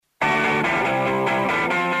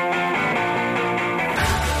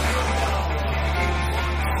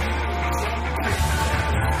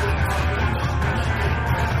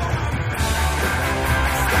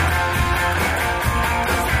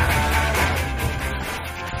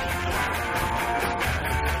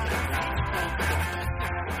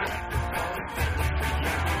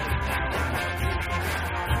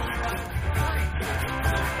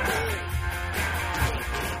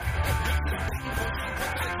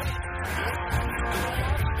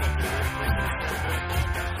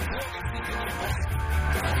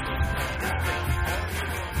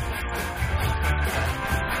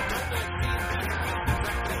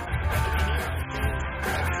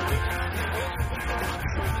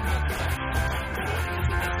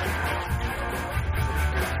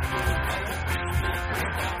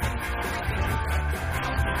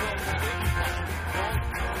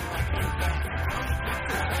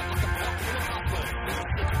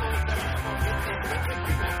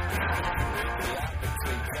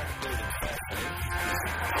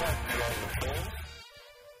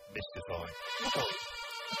Mystifying.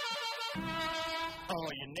 Oh,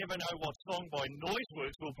 you never know what song by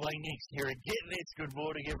Noiseworks will play next here at Get This. Good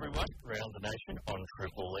morning, everyone, around the nation on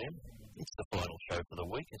Triple M. It's the final show for the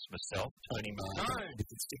week. It's myself, Tony Martin. No, if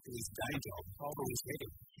it's stick to his day job, hold on his head.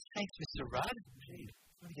 Thanks, Mr. Rudd. Gee,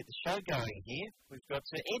 trying to get the show going here. We've got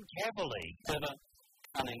Ed Cavalier. Clever,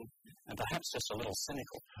 cunning, and perhaps just a little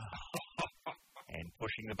cynical. And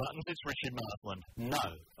pushing the buttons, it's Richard Marsland. No.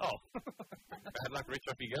 Oh. Bad luck, Rich,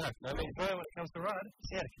 off you go. No means well when it comes to Rudd.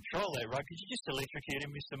 He's out of control there, Rudd. Could you just electrocute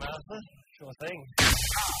him, Mr. Marsland? Sure thing.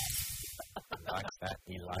 He likes that.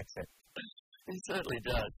 He likes it. He certainly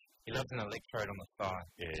does. He loves an electrode on the thigh.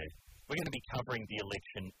 Yeah. We're going to be covering the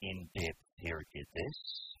election in depth here at Get This,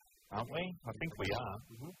 aren't we? I think we are.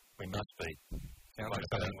 Mm-hmm. We must be. Sounds like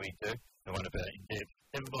something we do. The one about in depth.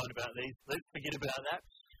 Never mind about these. Let's forget about that.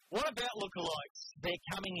 What about lookalikes? They're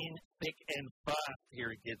coming in thick and fast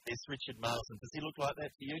here at Get This. Richard Marsden. Does he look like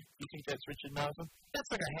that to you? Do you think that's Richard Marsden?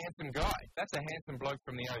 That's like a handsome guy. That's a handsome bloke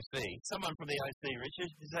from the OC. Someone from the OC,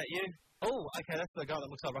 Richard. Is that you? Oh, okay, that's the guy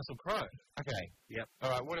that looks like Russell Crowe. Okay, yep.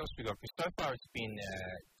 All right, what else we got? Because so far it's been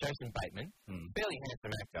Jason Bateman, fairly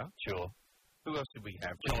handsome actor. Sure. Who else did we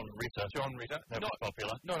have? John Ritter. That was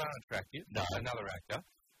popular. Not unattractive. No, another actor.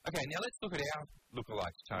 Okay, now let's look at our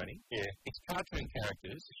lookalikes, Tony. Yeah. It's cartoon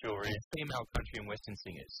characters. Sure is. Female country and western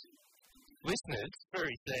singers. Listeners,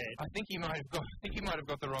 very sad. I think you might have got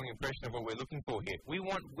the wrong impression of what we're looking for here. We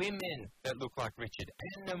want women that look like Richard.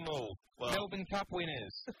 Animal. Well, Melbourne Cup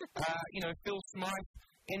winners. Phil Smythe,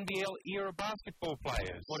 NBL era basketball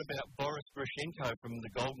players. What about Boris Grushenko from the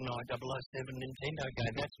GoldenEye 007 Nintendo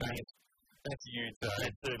game? That's me. That's you, sir.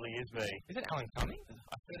 That certainly is me. Is it Alan Cumming?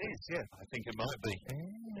 It is, yeah. I think it might be.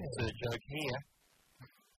 It's a joke here.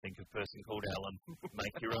 Think of a person called Alan.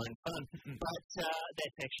 Make your own fun. But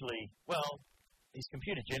that's actually, he's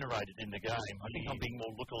computer generated in the game. I think I'm being more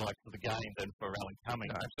lookalike for the game than for Alan Cumming.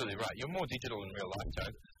 No, absolutely right. You're more digital in real life, Joe.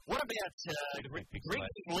 What about Greek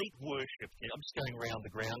fleet worship? I'm just going around the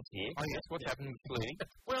grounds here. Oh, yes. What's happened with fleeting?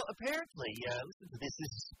 Well, apparently, listen to this. This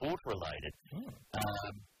is sport-related.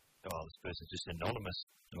 This person's just anonymous.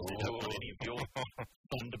 They don't want any of your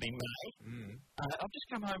fun to be made. I've just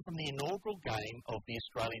come home from the inaugural game of the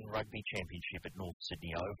Australian Rugby Championship at North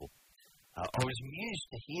Sydney Oval. I was amused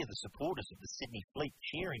to hear the supporters of the Sydney Fleet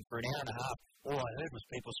cheering for an hour and a half. All I heard was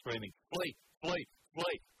people screaming, "Fleet, Fleet,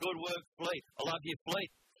 Fleet, good work, Fleet, I love you,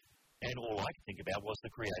 Fleet." And all I could think about was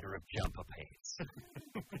the creator of jumper pants.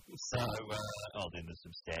 Then there's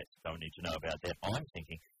some stats. Don't need to know about that. I'm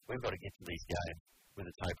thinking, we've got to get to these games with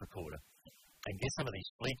a tape recorder and get some of these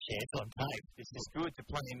fleet chants on tape. This is good to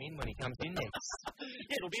play him in when he comes in next.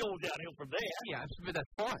 It'll be all downhill from there. Yeah, but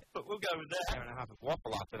that's fine. But we'll go with that. Hour and a half of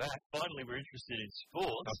waffle after that. Finally, we're interested in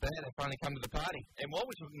sports. Not bad. They finally come to the party. And while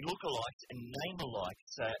we're talking lookalikes and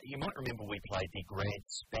name-alikes, you might remember we played the Grant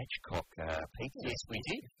Spatchcock pizza. Yes, we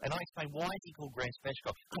did. And I explained why is he called Grant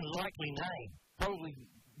Spatchcock. Unlikely name. Probably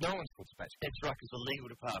no one's called Spatchcock. That's right, because the legal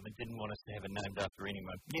department didn't want us to have it named after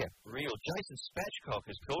anyone. Yeah, real. Jason Spatchcock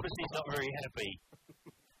has called us. He's not very happy.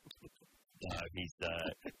 No, he's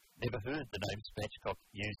never heard the name Spatchcock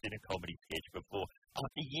used in a comedy sketch before.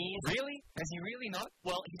 After years... Really? Has he really not?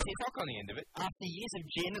 Well, he said... Cock on the end of it. After years of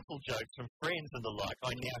genital jokes from friends and the like,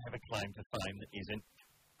 I now have a claim to fame that isn't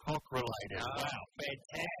cock-related. Oh. Wow,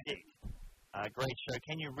 fantastic. Great show.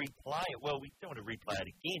 Can you replay it? Well, we don't want to replay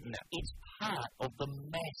it again. No. It's part of the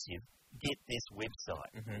massive Get This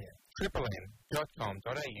website.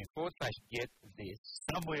 triplem.com.au/get-this.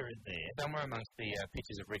 Somewhere in there. Somewhere amongst the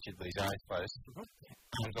pictures of Richard with his eyes closed.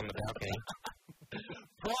 Arms on the balcony.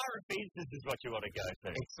 Prior offences is what you want to go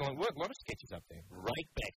to. Excellent work. A lot of sketches up there.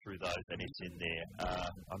 Rake back through those and it's in there.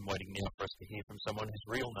 I'm waiting now for us to hear from someone whose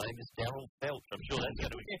real name is Darryl Felch. I'm sure that's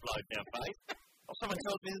going to explode in our face. Someone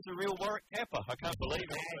tells me there's a real Warwick Kappa. I can't believe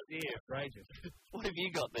it. Yeah, outrageous. What have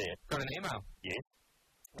you got there? Got an email. Yes.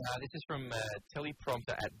 This is from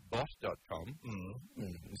teleprompter@bosch.com.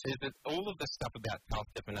 It says that all of the stuff about Carl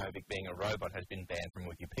Stefanovic being a robot has been banned from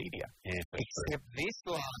Wikipedia. Yes, except this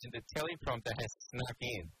line the teleprompter has snuck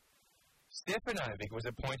in. Stefanovic was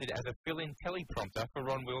appointed as a fill-in teleprompter for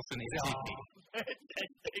Ron Wilson in Sydney.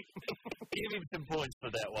 Fantastic. Give him some points for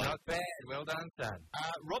that one. Not bad. Well done, son.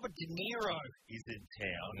 Robert De Niro is in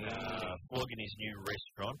town, flogging his new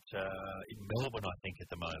restaurant in Melbourne, I think, at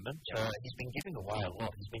the moment. He's been giving away a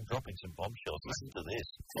lot. He's been dropping some bombshells. Listen to this.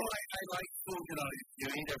 Well, I like food, you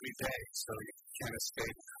eat every day, so you can't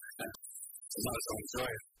escape. So might as well enjoy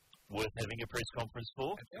it. Worth having a press conference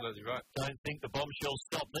for. Absolutely right. Don't think the bombshells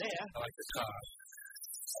stop there. I like the car.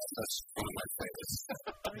 That's one of my favorites.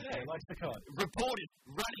 Yeah, he likes the cod. Reported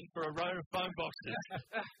running for a row of phone boxes.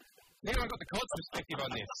 Anyone got the cod's perspective on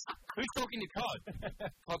this? Who's talking to cod?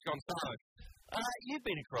 Cod's gone silent. You've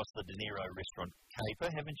been across the De Niro restaurant caper,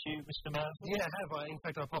 haven't you, Mr. Marsden? Yeah, I have. In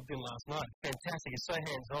fact, I popped in last night. Fantastic. He's so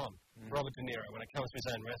hands-on, Robert De Niro, when it comes to his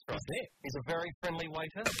own restaurant. He's a very friendly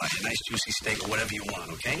waiter. Buy a nice juicy steak or whatever you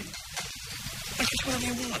want, okay? Just whatever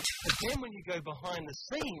you want. But then when you go behind the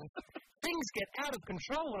scenes, things get out of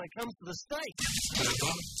control when it comes to the steak.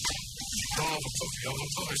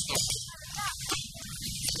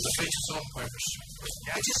 The face is on purpose.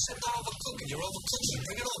 I just said overcooking. You're overcooking.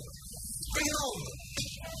 Bring it over. Bring it over.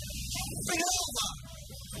 Bring it over.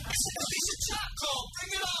 I said a piece of charcoal.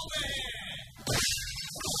 Bring it over here.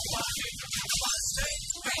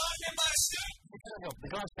 The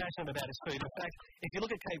guy's passionate about his food. In fact, if you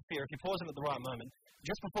look at Cape Fear, if you pause him at the right moment,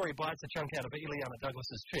 just before he bites a chunk out of Ileana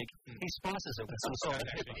Douglas's cheek, he spices it with some salt.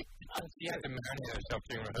 You have to marinate yourself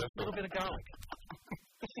during rehearsal. A little bit of garlic.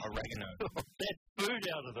 Oregano. That food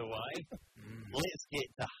out of the way. Let's get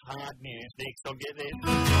to hard news next. I'll get there.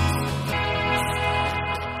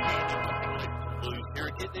 Blues here.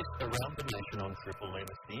 Get this around the nation on Triple M.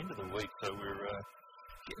 It's the end of the week, so we're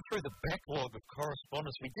getting through the backlog of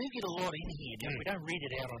correspondence. We do get a lot in here. Now, we don't read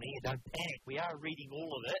it out on air. Don't panic. We are reading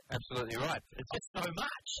all of it. Absolutely right. It's just so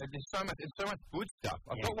much. There's so much good stuff.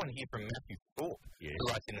 I've got one here from Matthew Thorpe, who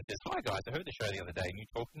writes in and says, "Hi guys, I heard the show the other day and you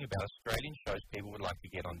talking about Australian shows people would like to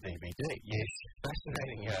get on DVD. Yes,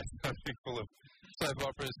 fascinating country full of soap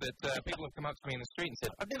operas that people have come up to me in the street and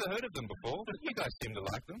said, I've never heard of them before, but you guys seem to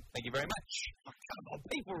like them. Thank you very much." Oh, come on,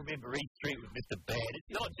 people remember East Street with Mr. Bad.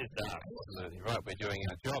 It's not just us. Absolutely right. We're doing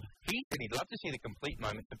our job. He said he'd love to see the complete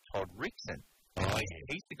moments of Todd Rickson. Oh, yeah.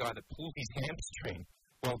 He's the guy that pulls his hamstring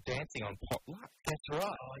while dancing on Potluck. That's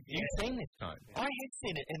right. Oh, yeah. You've seen this, Tone? I have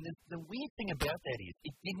seen it, and the weird thing about that is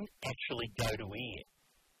it didn't actually go to air.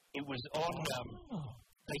 It was on,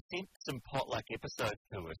 they sent some Potluck episodes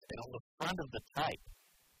to us, and on the front of the tape,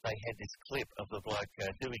 they had this clip of the bloke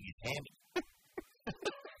doing his hamstring.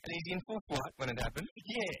 And he's in full flight when it happened.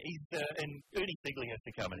 Yeah, and Ernie Sigley has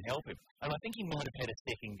to come and help him. And I think he might have had a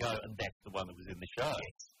second go, and that's the one that was in the show.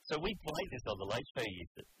 Yes. So we played this on the Late Show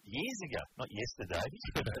years ago, not yesterday.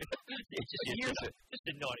 Just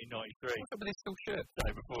in 1993. What's up with this still shirt? Day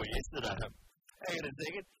before yesterday. Hang on a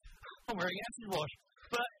second. I'm wearing acid wash.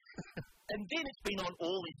 But, and then it's been on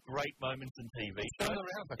all these great moments in TV shows.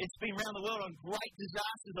 It's been around the world on great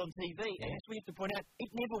disasters on TV. And as we have to point out,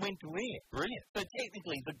 it never went to air. Brilliant. So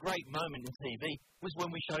technically, the great moment in TV was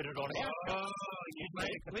when we showed it on our show. You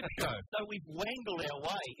made a clip show. So we've wangled our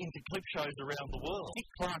way into clip shows around the world. Dick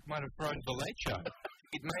Clark might have thrown the Late Show.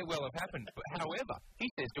 It may well have happened. But however,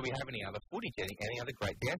 he says, do we have any other footage, any other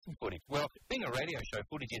great dancing footage? Well, being a radio show,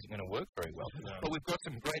 footage isn't going to work very well. No. But we've got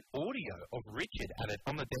some great audio of Richard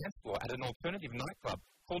on the dance floor at an alternative nightclub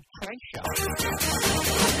called Crankshaft.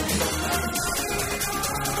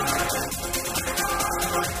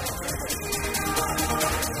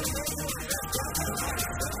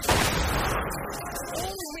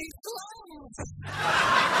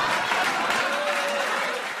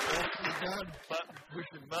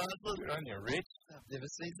 Good on you, Rich. I've never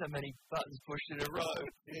seen so many buttons pushed in a row.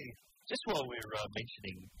 Just while we're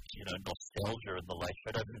mentioning, nostalgia in the Late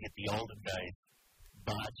Show, don't forget the olden days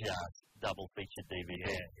Bar Jars double feature DVD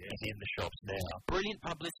is in the shops now. Brilliant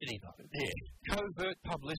publicity, though. Yeah. Covert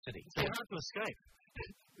publicity. It's hard to escape.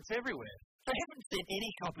 It's everywhere. They haven't sent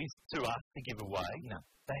any copies to us to give away. No.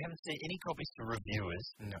 They haven't sent any copies to reviewers.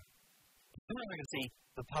 No. I can see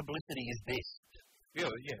the publicity is this. Yeah,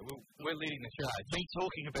 we're leading the charge. Me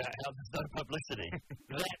talking about how there's no publicity.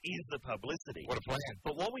 That is the publicity. What a plan.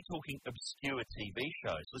 But while we're talking obscure TV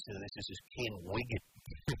shows, listen to this. This is Ken Wiggett.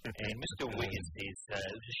 And Mr. Wiggett says, there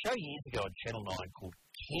was a show years ago on Channel 9 called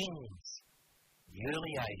Kings. The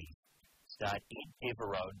early 80s. Starred Ed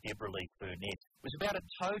Devereaux and Deborah Lee Burnett. It was about a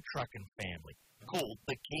tow trucking family called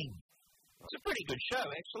The Kings. It's a pretty good show,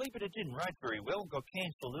 actually, but it didn't rate very well and got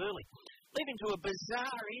cancelled early, leading to a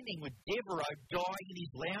bizarre ending with Devereaux dying in his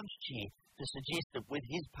lounge chair to suggest that with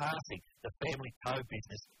his passing, the family tow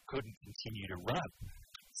business couldn't continue to run.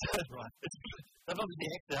 So, right, they've obviously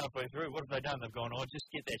acted halfway through. What have they done? They've gone, just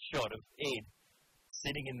get that shot of Ed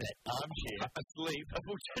sitting in that armchair asleep, and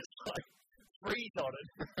we'll just, freeze on it,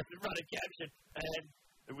 run a caption, and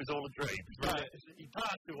it was all a dream. Right. He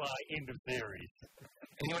passed away, end of series.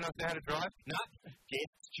 Anyone else know how to drive? No.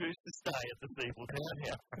 Guests choose to stay at the Steeple Town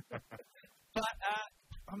House. But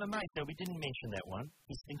I'm amazed, though, we didn't mention that one.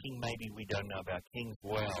 He's thinking maybe we don't know about Kings.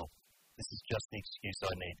 Well, this is just the excuse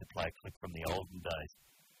I need to play a clip from the olden days.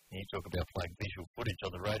 And you talk about playing visual footage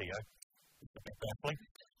on the radio. It's a bit baffling.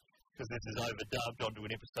 this is overdubbed onto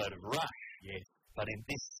an episode of Ruck. Yes. But in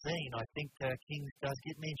this scene, I think Kings does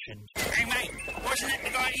get mentioned. Hey, mate, wasn't it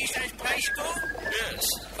the guy who used those play school? Yes,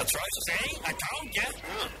 that's right. See, I told you.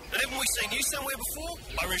 And haven't we seen you somewhere before?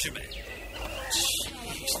 My resume.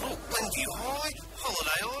 Jeez, look, Glenview High,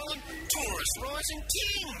 Holiday Island, Tourist Rising,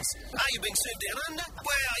 Kings. Ah, you've been served down under?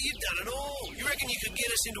 Wow, you've done it all. You reckon you could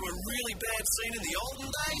get us into a really bad scene in the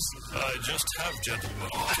olden days? I just have,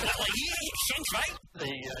 gentlemen. Yeah, thanks, mate.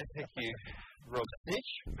 Thank you, Rob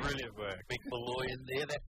Stitch. Brilliant work. Big Malloy in there.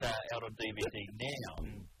 That's out on DVD now.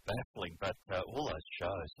 Baffling, but all those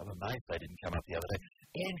shows, I'm amazed they didn't come up the other day.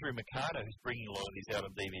 Andrew Mikado, who's bringing a lot of these out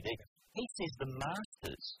on DVD, he says the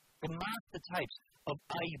master tapes of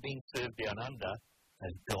Being Served Down Under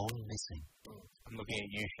have gone missing. I'm looking at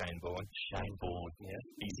you, Shane Bourne. Shane Bourne, yeah.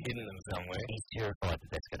 He's hidden them somewhere. He's terrified that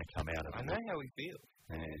that's going to come out of I know how he feels.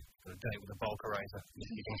 Yeah. On a date with a bulk eraser. You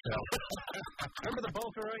can tell. Remember the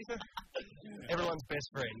bulk eraser? Everyone's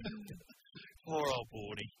best friend. Poor old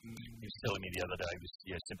Bordy. He was telling me the other day,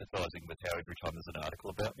 he was sympathising with how every time there's an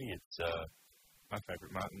article about me, it's my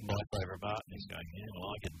favourite Martin. He's going, yeah,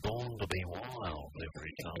 I get born to be wild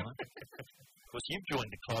every time. Of course, you've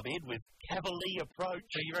joined the club, Ed, with Cavalier Approach.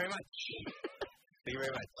 Thank you very much. Thank you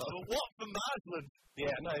very much. Well, what for Marsland?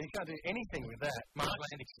 Yeah, no, you can't do anything with that.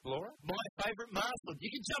 Marsland Explorer? My favourite Marsland. You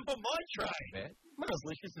can jump on my train. Yeah.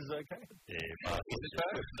 Marslicious is okay. Yeah, Marsland.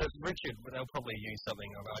 But Richard, they'll probably use something.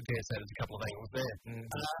 I dare say there's a couple of angles there.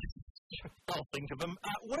 I'll think of them.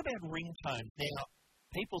 What about ringtones? Now,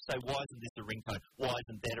 people say, why isn't this a ringtone? Why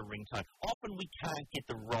isn't that a ringtone? Often we can't get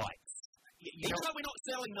the rights. Even though we're not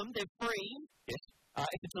selling them, they're free. Yes.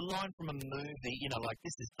 If it's a line from a movie, like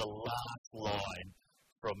this is the last line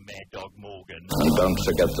from Mad Dog Morgan. Don't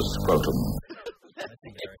forget the scrotum. That's I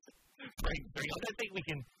don't think we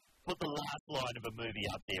can put the last line of a movie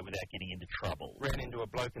up there without getting into trouble. Ran into a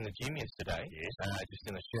bloke in the gym yesterday. Yes. Just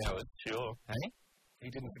in the showers. Sure. Hey? He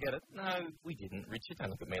didn't forget it? No, we didn't. Richard, don't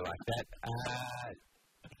look at me like that.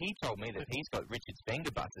 He told me that he's got Richard's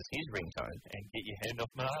finger butts as his ringtone. And get your hand off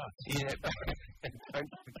my ass. Yeah.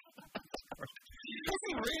 Does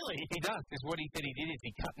he really? He does. Because what he said he did is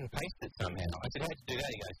he cut and pasted it somehow. I said, how'd you do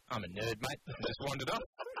that? He goes, I'm a nerd, mate. I just wandered off.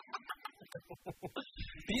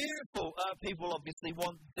 Beautiful. People obviously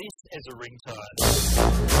want this as a ringtone.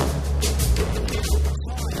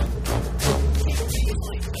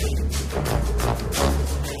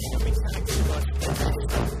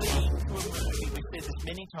 We've said this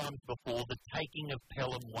many times before, The Taking of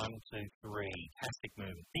Pelham 1, 2, 3. Fantastic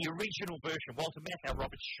movie. The original version, Walter Matthau,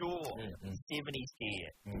 Robert Shaw, 70s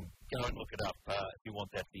here. Go and look it up if you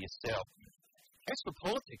want that for yourself. As for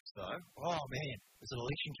politics, though, oh man, there's an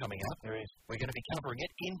election coming up. There is. We're going to be covering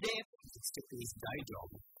it in depth. It's sticking his day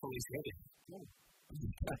job. Pull his head in.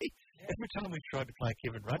 Every time we've tried to play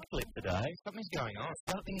Kevin Rudd clip today, Something's going on.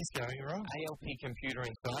 something is going wrong. ALP Computer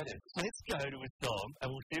Insiders. Let's go to a song and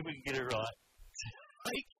we'll see if we can get it right.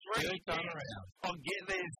 Take three. Good time around. I'll get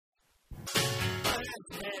this.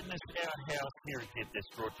 Madness, our house here at Get This,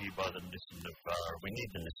 brought to you by the Nissan Navara. We need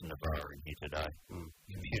the Nissan Navara in here today.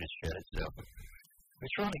 Computer shut itself.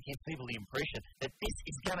 We're trying to give people the impression that this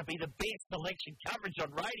is going to be the best election coverage on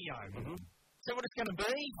radio. Is that what it's going to be?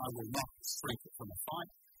 I will not shrink it from a fight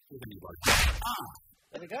with anybody.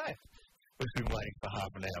 There we go. We've been waiting for half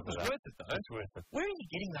an hour for that. Worth it, though. It's worth it. Where are you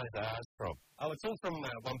getting those R's from? Oh, it's all from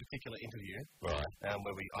one particular interview. Right.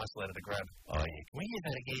 Where we isolated a grab. Oh, yeah. Can we hear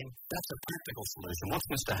that again? That's a practical solution. What's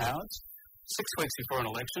Mr. Howard's? 6 weeks before an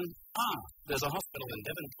election. There's a hospital in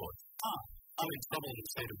Devonport. I'm in trouble in the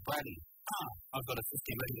state of Braddon. I've got a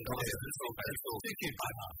 $50 million pencil.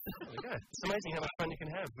 There we go. It's amazing how much fun you can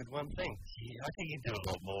have with one thing. Yeah, I think you can do a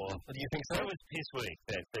lot more. Do you think so? That was Piss Week,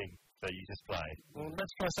 that thing that you just played. Well,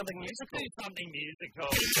 let's try something musical. Do something musical.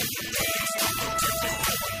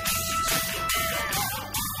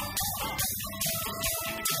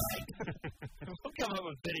 We'll come up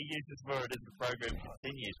with better uses for it as the program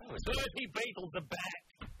continues. Dirty Beatles are back.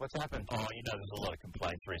 What's happened? Oh, there's a lot of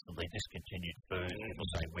complaints recently. Discontinued food. People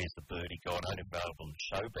saying, where's the birdie gone? Only available in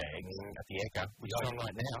show bags At the Echo. Which is on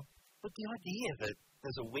right now. But the idea that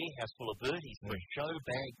there's a warehouse full of birdies for show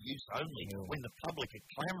bag use only when the public are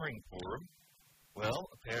clamouring for them, well,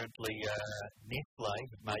 apparently Nestle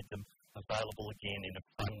have made them available again in a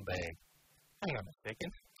fun bag. Hang on a second.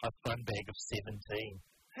 A fun bag of 17.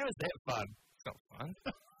 How is that fun? It's not fun.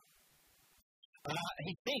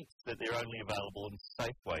 He thinks that they're only available in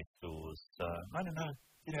Safeway stores. I don't know.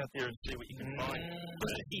 Get out there and see what you can find.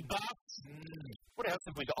 Birdie buffs. What else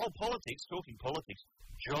have we got? Oh, politics. Talking politics.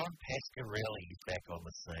 John Pasquarelli is back on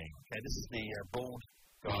the scene. Okay, this is the bald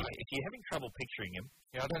guy. If you're having trouble picturing him,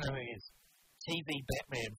 Yeah, I don't know who he is. TV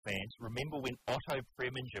Batman fans, remember when Otto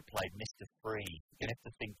Preminger played Mr. Freeze? You're going to have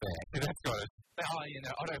to think back. That's got it. Oh,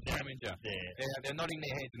 Otto Preminger. Yeah, they're nodding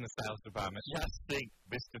their heads in the sales department. Just think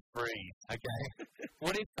Mr. Freeze. Okay.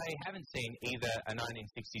 What if they haven't seen either a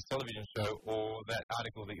 1960s television show or that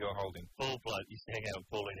article that you're holding? Full blood used to hang out with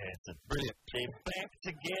Pauline Hanson. Brilliant. They're back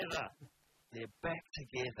together. They're back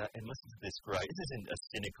together. And listen to this, great. This isn't a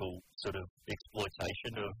cynical sort of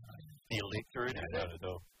exploitation of the electorate.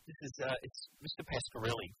 No. This is it's Mr.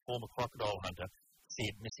 Pasquarelli, former crocodile hunter,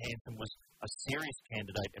 said Miss Hanson was a serious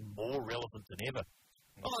candidate and more relevant than ever.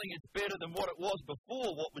 I think it's better than what it was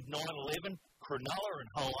before, what with 9/11, Cronulla and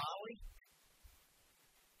Halali.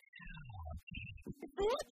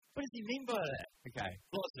 What does he mean by that? Okay.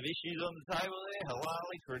 Lots of issues on the table there.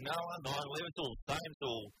 Halali, Cronulla, 9/11, it's all the same. It's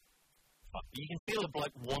all... You can feel a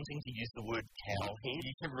bloke wanting to use the word cowhead.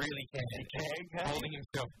 You really can. He can. Holding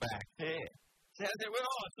himself back. Yeah. So I said, well,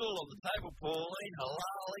 it's all on the table, Pauline,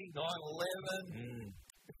 Halali, 9/11.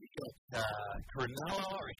 You've got Cronulla,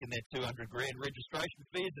 I reckon their $200,000 registration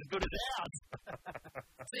fee is as good as ours.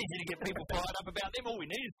 It's easy to get people fired up about them. All we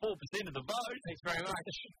need is 4% of the vote. Thanks very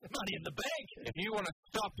much. Money in the bank. If you want to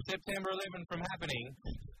stop September 11 from happening,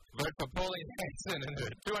 vote for Pauline Hanson and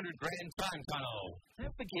the $200,000 time tunnel.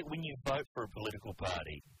 Don't forget, when you vote for a political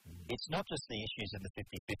party, it's not just the issues in the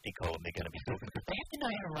 50-50 column they're going to be talking about. They have to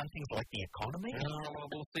know how to run things like the economy. Oh, well,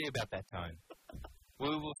 we'll see about that time. We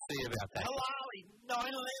will see about that. Halali,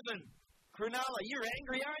 9/11. Cronulla, you're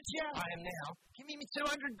angry, aren't you? I am now. Give me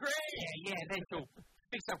 $200,000. Yeah, then she'll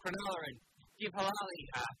fix up Cronulla and give Halali,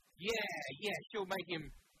 she'll make him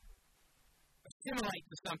assimilate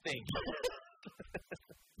to something.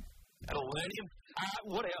 That'll learn him.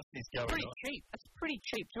 What else is going Pretty on? cheap. That's pretty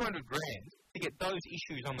cheap. $200,000 to get those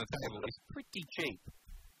issues on the table is pretty cheap.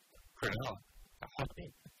 Cronulla, a hotbed.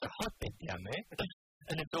 It's a hotbed down there.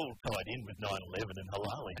 And it's all tied in with 9/11 and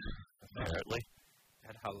Halali, apparently.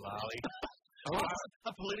 That Halali.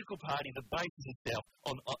 A political party that bases itself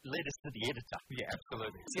on letters to the editor. Yeah,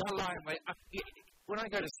 absolutely. See, I lie awake. When I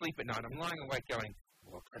go to sleep at night, I'm lying awake going,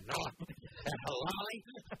 well, Cronulla, that Halali,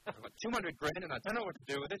 I've got $200,000 and I don't know what to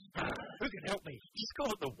do with it. Who can help me? Just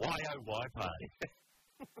call it the YOY party.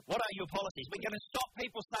 What are your policies? We're going to stop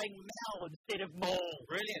people saying Mal instead of Mall.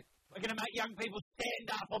 Brilliant. We're going to make young people stand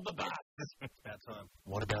up on the bus. It's about time.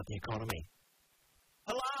 What about the economy?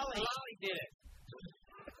 Halali did it.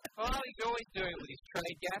 Halali's always doing it with his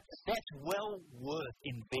trade gaps. That's well worth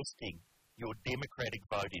investing your democratic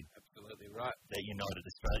vote in. Absolutely right. The United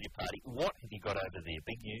Australia Party. What have you got over there?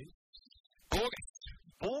 Big news?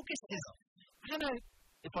 August is, I don't know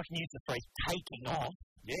if I can use the phrase taking off.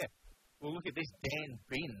 Yeah. Well, look at this Dan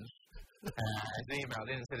Binns. Has emailed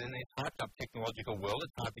in and said, in this hyped up technological world,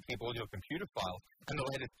 it's hard to keep all your computer files and to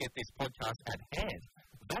let us get this podcast at hand.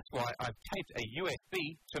 That's why I've taped a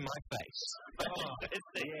USB to my face.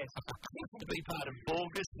 Yes. To be part of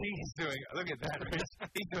August. He's doing it. Look at that, Rhys.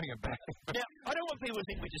 He's doing it back. Now, I don't want people to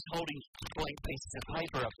think we're just holding blank pieces of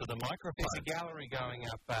paper up to the microphone. There's a gallery going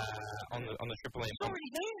up on the Triple M. It's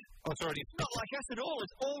already there. Oh, it's already not like us at all.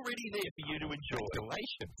 It's already there for you to enjoy.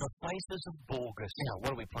 Congratulations. The faces of August. Now,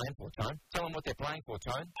 what are we playing for, Tone? Tell them what they're playing for,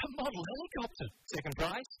 Tone. A model helicopter. Second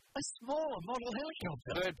prize? A smaller model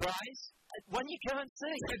helicopter. Third prize? One you can't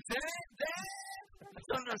see.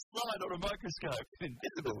 It's under a slide on a microscope.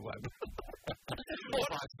 Invisible one. All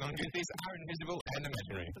prizes on this are invisible and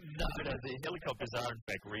imaginary. No, the helicopters are in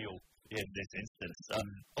fact real in this instance.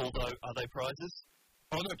 Although, are they prizes?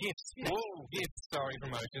 Oh, no, gifts. Yeah. Whoa, gifts. Sorry,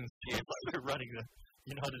 promotions. Yeah, like we're running the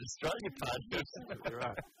United Australia Party. Absolutely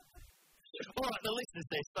right. All right, the listeners,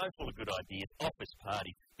 they're so full of good ideas. Office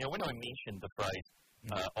party. Now, when I mentioned the phrase,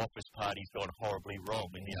 office party's gone horribly wrong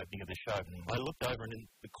in the opening of the show, I looked over and in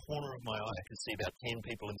the corner of my eye I could see about 10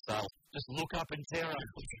 people in sales just look up in terror.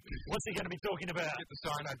 What's he going to be talking about? Get the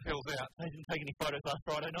cyanide pills out. They didn't take any photos last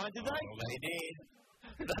Friday night, did they? Oh, they did.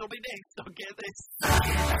 That'll be next. I'll get this.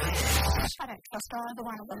 I don't trust either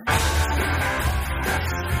one of them.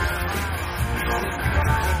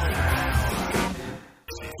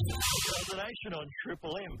 Combination on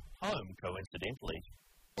Triple M. Home, coincidentally.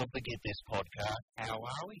 Don't forget this podcast. How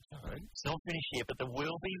are we, Tone? It's not finished yet, but there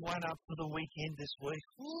will be one up for the weekend this week.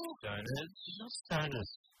 Stoners. Not stoners.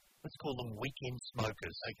 Let's call them weekend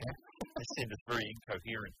smokers, okay? They send us very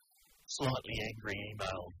incoherent, slightly angry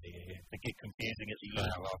emails here that get confusing at the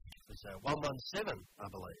email office. It's 117, I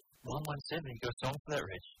believe. 117, you got a song for that,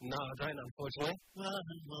 Rich? No, I don't, unfortunately. 117.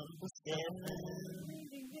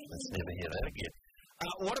 Let's never hear that again.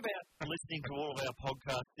 What about listening to all of our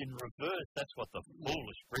podcasts in reverse? That's what the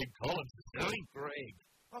foolish Greg Collins is doing. Greg.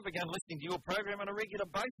 I I've begun listening to your program on a regular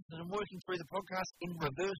basis and I'm working through the podcast in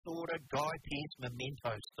reverse order, Guy Pearce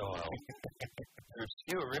Memento style. The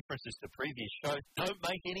obscure references to previous shows don't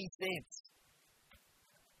make any sense.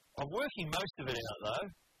 I'm working most of it out, though.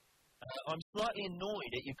 I'm slightly annoyed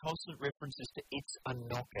at your constant references to It's a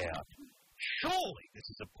Knockout. Surely this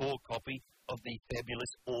is a poor copy of the fabulous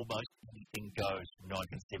Almost Anything Goes from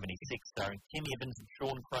 1976, starring Tim Evans and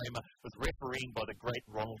Sean Kramer, with refereeing by the great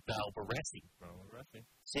Ronald Dale Barassi.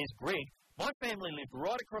 Says Greg, my family lived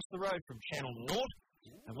right across the road from Channel North,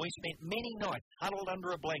 and we spent many nights huddled under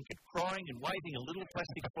a blanket, crying and waving a little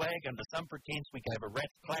plastic flag under some pretense we gave a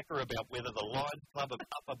rat's clacker about whether the Lions Club of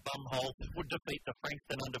Upper Bumhole would defeat the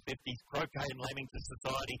Frankston under-50s Croquet and Lamington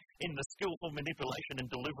Society in the skillful manipulation and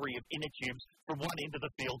delivery of inner tubes from one end of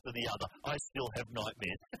the field to the other. I still have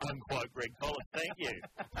nightmares. Unquote, Greg Collins. Thank you.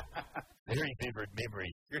 Very vivid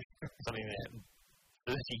memories. Something that happened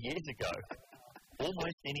 30 years ago.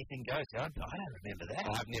 Almost Anything Goes. I don't remember that.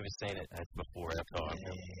 I've never seen it. That's before our time.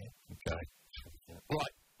 Yeah. Okay.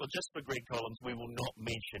 Right. Well, just for Greg Collins, we will not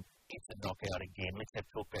mention It's a Knockout again. Let's have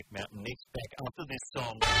Talkback Mountain next back after this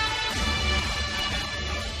song.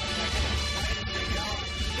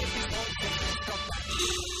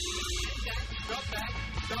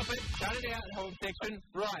 Stop it. Shut it out, whole section.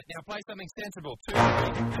 Right. Now play something sensible. 2, 3,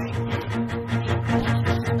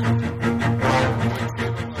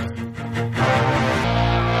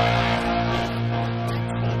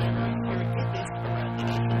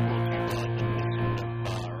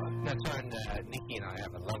 Nikki and I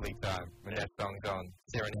have a lovely time when that song's on,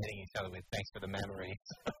 serenading each other with Thanks for the Memories.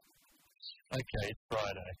 Okay, it's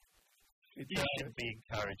Friday. You shouldn't be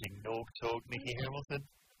encouraging Norg talk, Nikki Hamilton.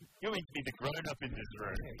 You're meant to be the grown-up in this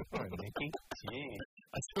room. Come on, Nikki. Yeah.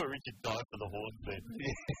 I saw Richard die for the horns then.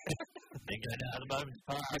 Then go down the moment's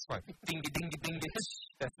pass. This one. Ding-a-ding-a-ding-a.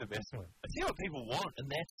 That's the best one. I see what people want, and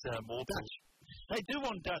that's more Dutch. They do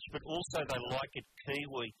want Dutch, but also they like it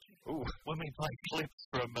Kiwi. Ooh. When we play clips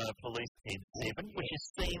from Police 10-7, which is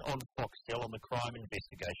seen on Foxtel on the Crime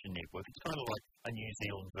Investigation Network. It's kind of like a New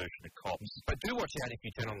Zealand version of Cops. But do watch out if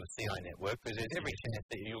you turn on the CI network, because there's every chance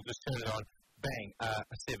that you'll just turn it on, bang,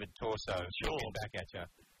 a severed torso. Sure. Back at you.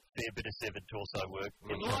 Fair bit of severed torso work.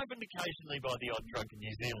 Enlivened occasionally by the odd drunken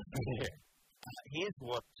New Zealander. Yeah. Here's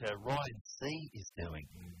what Ryan C. is doing.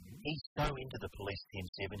 He's so into the Police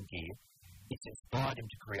 10-7 gear, it's inspired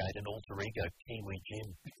him to create an alter ego Kiwi Jim.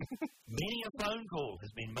 Many a phone call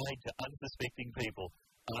has been made to unsuspecting people,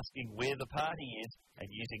 asking where the party is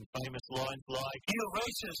and using famous lines like, "You're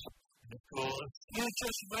racist." And of course, "You're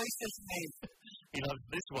just racist, mate." He loves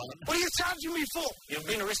this one. What are you charging me for? You've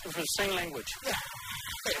been arrested for saying language.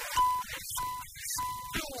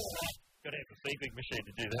 Got to have a beeping machine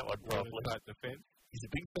to do that one properly. Defense. He's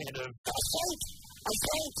a big fan of...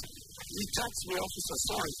 Assault! You touched me, officer,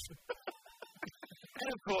 sorry.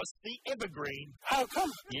 And of course, the evergreen. How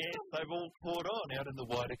come? Yes, they've all poured on out in the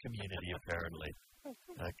wider community, apparently.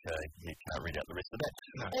 Okay, you can't read out the rest of that.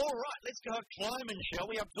 No. All right, let's go climbing, shall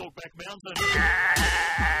we? Up Talkback Mountain.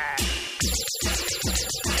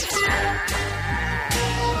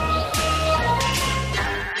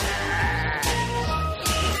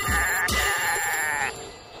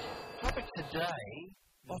 Topic today,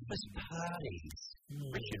 office parties.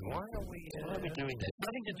 Richard, why are we doing that?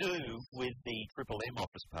 Nothing to do with the Triple M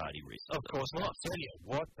office party recently. Of course not. Tell you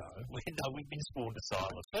what, though. We've been sworn to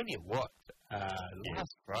silence. Tell you what,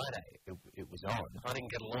 last Friday it was on. I didn't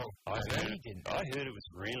get along. I heard it was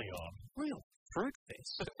really on. Real fruit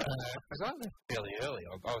fest. Because I left fairly early.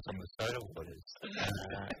 I was on the soda waters.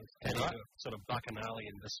 And I sort of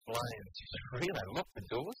bacchanalian display. And really, I locked the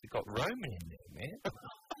doors. It got Roman in there, man.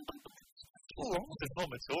 The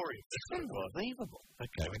vomitorium. It's unbelievable.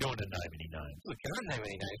 Okay, we don't want to name any names. We can't name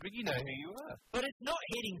any names, but you know who you are. But it's not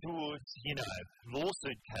heading towards,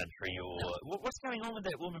 lawsuit country or... What's going on with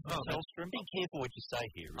that woman from Telstra? Be careful what you say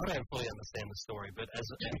here. I don't fully understand the story, but as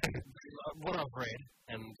what I've read,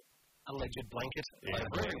 and alleged blanket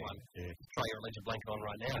over everyone. Yeah. Try your alleged blanket on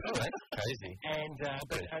right now. Oh, that's crazy. And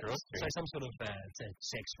so some sort of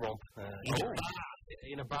sex romp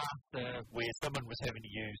in a bar where someone was having to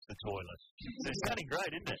use the toilet. So it's sounding great,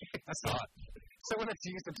 isn't it? That's right. Someone had to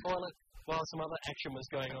use the toilet while some other action was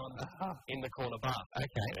going on in the corner bar.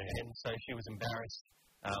 Okay. And so she was embarrassed.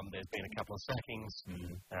 There's been a couple of sackings,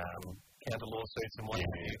 counter lawsuits and what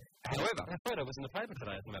have you. However, that photo was in the paper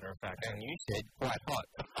today, as a matter of fact. And you said quite hot.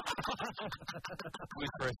 It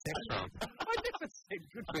was for a sex romp. I never said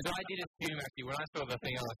good. Because I did assume, actually, when I saw the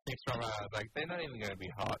thing on a sex romp, I was like, they're not even going to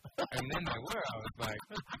be hot. And then they were. I was like,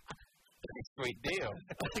 sweet deal.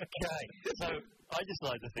 Okay. So I just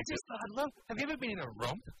like to think... Have you ever been in a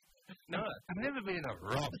romp? No, I've never been in a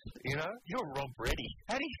romp, you know? You're romp ready.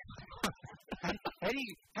 How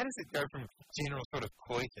does it go from general sort of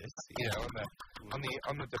coitus, you know, on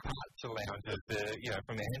the departure lounge of the, you know,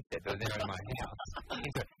 from the handset that are there in my house,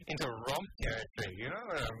 into romp territory, you know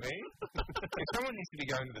what I mean? If someone needs to be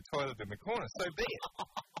going to the toilet in the corner, so be it.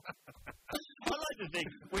 I like to think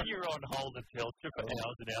when you're on hold at Telstra for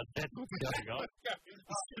hours and hours, that's what's going on.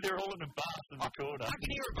 They're all in a bath in the corner. I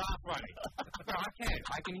can hear a bath running. No,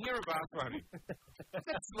 I can hear a bath running.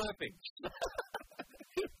 That's slurping.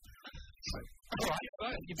 All right, so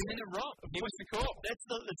you've been in a romp. Give us the call.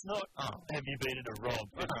 It's not. Have you been in a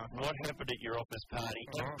romp? What happened at your office party?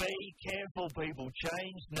 Be careful, people.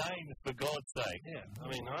 Change names for God's sake. Yeah, I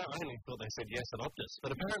mean, I only thought they said yes at Optus,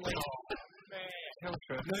 but apparently. No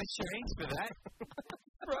change for that.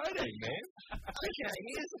 Friday, man. Okay,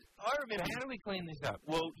 I remember. How do we clean this up?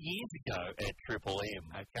 Well, years ago at Triple M,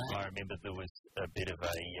 I remember there was a bit of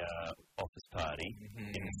a office party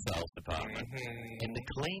in the sales department, and the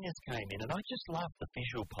cleaners came in, and I just loved the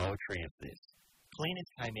visual poetry of this.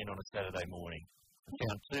 Cleaners came in on a Saturday morning and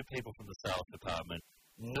found two people from the sales department,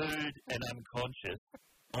 nude and unconscious,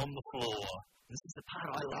 on the floor. This is the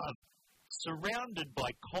part I love. Surrounded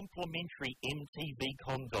by complimentary MTV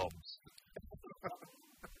condoms.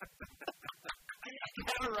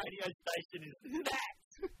 Our radio station is that.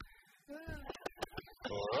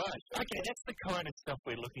 All right. Okay, that's the kind of stuff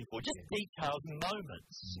we're looking for. Just detailed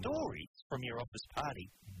moments, stories from your office party,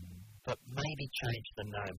 but maybe change the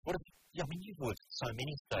name. You've worked at so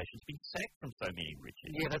many stations, been sacked from so many,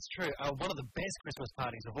 Richard. Yeah, that's true. One of the best Christmas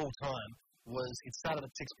parties of all time was it started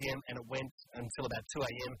at 6 p.m. and it went until about 2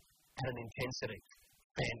 a.m. at an intensity.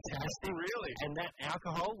 Fantastic. Really? And that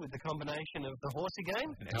alcohol with the combination of the horsey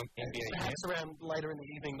game, perhaps around later in the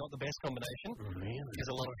evening, not the best combination. Really?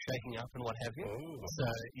 There's a lot of shaking up and what have you. Ooh. So,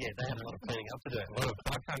 yeah, they had a lot of cleaning up to do. A lot of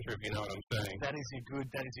high country, if you know what I'm saying. That is a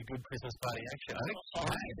good Christmas party, actually.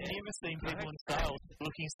 I've never seen people in sales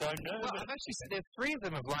looking so nervous. Well, I've actually seen three of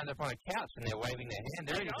them have lined up on a couch and they're waving their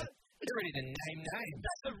hand. They're ready to name names.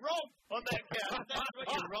 That's a romp on that couch. That's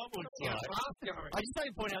what your romp looks like. I just want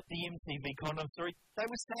to point out the MTV condom story. They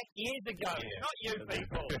were sacked years ago. Yeah. Not you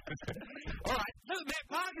people. All right. Look, Matt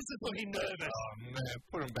Parkinson's looking nervous. Oh, man.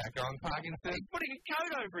 Put him back on, Parkinson. He's putting a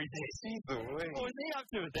coat over his head. What was he up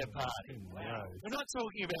to at that party? Wow. We're not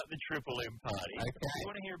talking about the Triple M party. Okay. We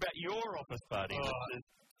want to hear about your office party.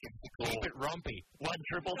 Keep it rompy.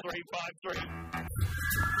 1-333-5-3.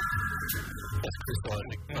 That's Chris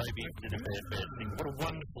Isaac. Maybe did a bad thing. What a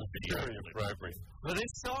wonderful video. Very appropriate. For this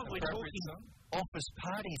song, we're talking office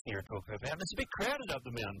parties here at Talk About. It's a bit crowded up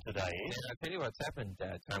the mountain today, Yeah, I'll tell you what's happened,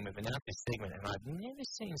 Tom. We've announced this segment, and I've never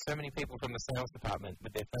seen so many people from the sales department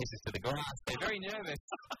with their faces to the grass. They're very nervous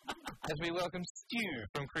as we welcome Stu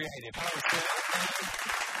from Creative. Hello, Stu.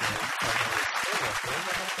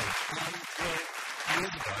 Years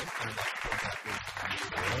ago,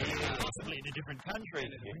 possibly in a different country.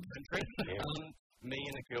 Me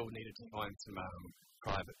and a girl needed to find some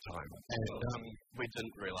private time, and we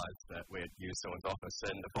didn't realise that we'd used someone's office,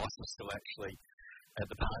 and the boss was still actually at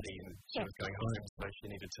the party, and she was going home, so she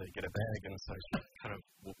needed to get a bag, and so she kind of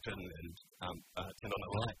walked in and turned on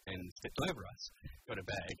the light and stepped over us, got a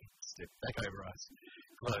bag, stepped back over us,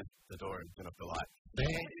 closed the door and turned off the light.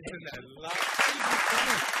 Isn't that lovely?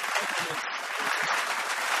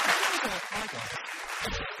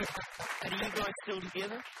 And are you guys still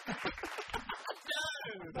together?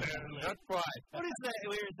 No, not quite. What is that?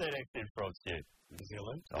 Where is that accent from, Stu? New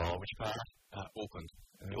Zealand. Oh, which part? Auckland.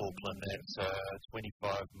 Auckland, that's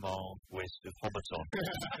 25 miles west of Hobbiton.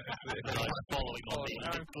 I'm following on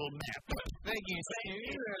the Google map. Thank you, Stu.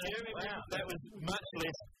 Wow, that was much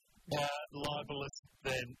less libelous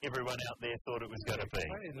than everyone out there thought it was going to be.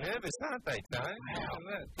 They're nervous, aren't they, Tone? Wow.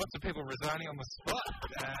 Lots of people resigning on the spot.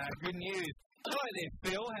 Good news. Hello there,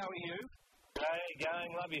 Phil. How are you? Hey,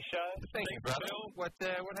 going. Love your show. Thank you, brother.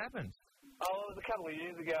 Phil, what happened? Oh, it was a couple of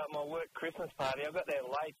years ago at my work Christmas party. I got there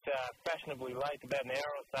late, fashionably late, about an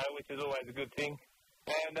hour or so, which is always a good thing.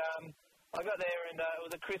 And I got there and it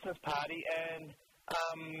was a Christmas party, and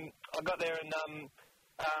I got there and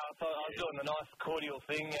so I was doing the nice cordial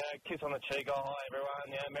thing, kiss on the cheek, oh, hi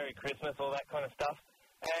everyone, Merry Christmas, all that kind of stuff.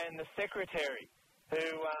 And the secretary,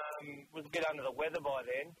 who was a bit under the weather by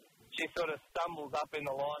then, she sort of stumbles up in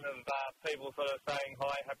the line of people sort of saying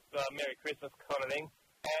hi, Merry Christmas kind of thing.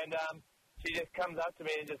 And she just comes up to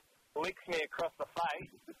me and just licks me across the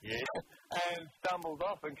face and stumbles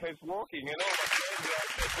off and keeps walking. And all my friends are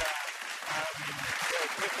just very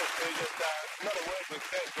Christmas, we just, not a word was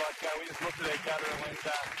said, we just looked at each other and went,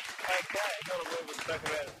 okay, not a word was spoken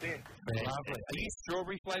about a sin. Lovely. Are you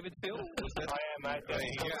strawberry-flavoured, Phil? I am, mate. There's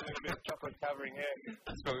a little bit of chocolate covering here.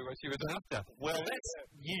 That's probably what she was after. Well, that's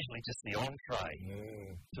usually just the entree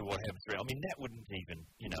to what happens around. I mean, that wouldn't even,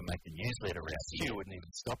 make the newsletter around here. You wouldn't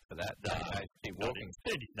even stop for that. Keep walking.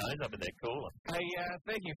 Turn his nose up at that cooler. Hey,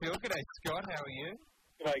 thank you, Phil. G'day, Scott. How are you?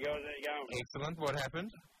 G'day, guys. How you going? Excellent. What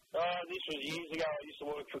happened? This was years ago. I used to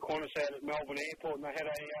work for Qantas out at Melbourne Airport, and they had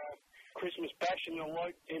a Christmas bash in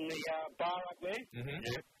the bar up there. Mm-hmm.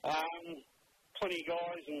 Plenty of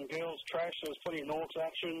guys and girls trash. There was plenty of Norks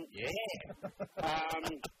action. Yeah.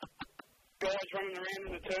 Guys running around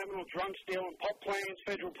in the terminal, drunk, stealing pop plans.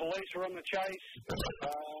 Federal police were on the chase.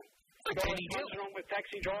 Guys punching on with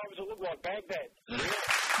taxi drivers. It looked like Baghdad.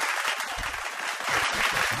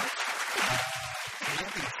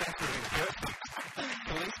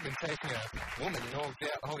 Policeman taking a woman knocked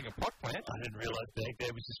out holding a pot plant. I didn't realise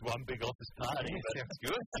Baghdad was just one big office party. Sounds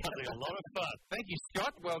good. Having a lot of fun. Thank you,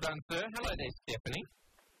 Scott. Well done, sir. Hello there, Stephanie.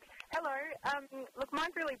 Hello. Look,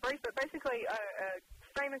 mine's really brief, but basically a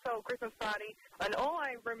famous old Christmas party, and all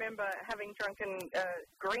I remember having drunken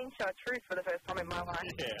green chartreuse for the first time in my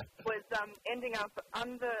life was ending up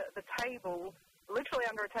under the table, literally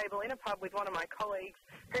under a table in a pub with one of my colleagues,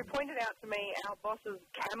 who pointed out to me our boss's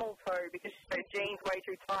camel toe because her jeans way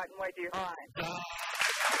too tight and way too high.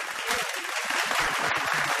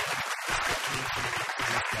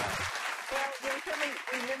 Well,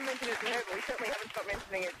 we never mentioned it to her, but we certainly haven't stopped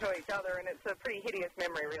mentioning it to each other, and it's a pretty hideous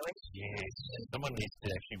memory, really. Yes. Someone needs to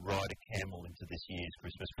actually ride a camel into this year's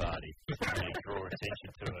Christmas party and draw attention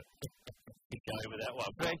to it. Go with that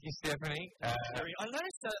one. Thank you, Stephanie. I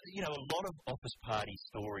noticed that, a lot of office party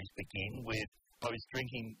stories begin with, I was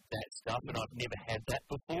drinking that stuff and I've never had that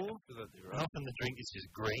before. Absolutely right. And often the drink is just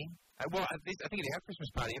green. I think at our Christmas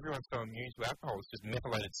party, everyone's so immune to alcohol. It's just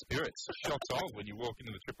methylated spirits. Shots old when you walk into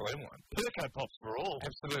the Triple M one. Perco Pops for all.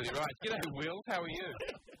 Absolutely right. G'day, Will. How are you?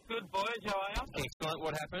 Good, boys. How are you? Excellent.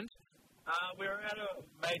 What happened? We were at a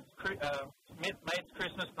mate's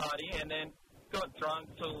Christmas party and then got drunk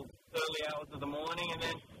till early hours of the morning, and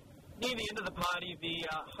then near the end of the party, the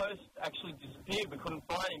host actually disappeared. We couldn't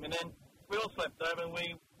find him, and then we all slept over, and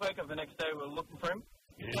we woke up the next day, we were looking for him.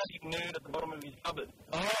 He's standing nude at the bottom of his cupboard.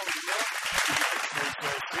 Oh, yeah.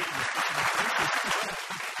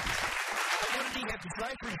 What did he have to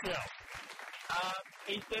say for himself?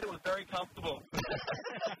 He said it was very comfortable.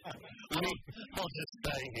 I'll just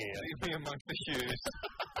stay here. Leave me amongst the shoes.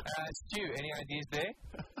 Stu, any ideas there?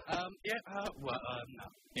 No.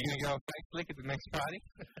 You're going to go fake slick at the next party?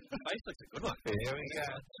 Fake slick's a good one. There we go.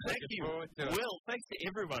 Thank you. Well, thanks to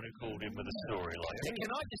everyone who called in with a story like that.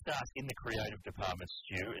 Can I just ask, in the creative department,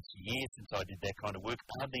 Stu, it's years since I did that kind of work.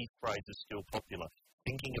 Are these phrases still popular?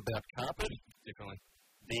 Thinking about carpet? Definitely.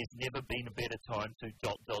 There's never been a better time to ...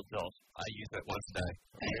 I use that once a day.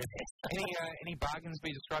 Any bargains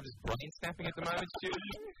be described as brain snapping at the moment, Stu?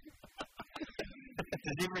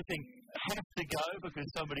 Does everything have to go because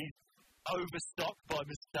somebody's overstocked by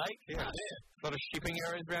mistake? Yeah. A lot of shipping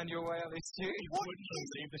errors around your way, at least, Stu. What is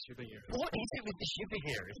it with the shipping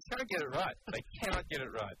errors? They can't get it right. They cannot get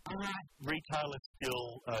it right. Are retailers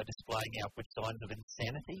still displaying outward signs of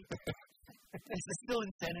insanity? Is there still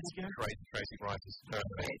insanity going? Tracy Rice's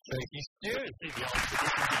Thank you, Stu.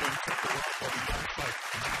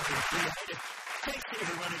 Thanks to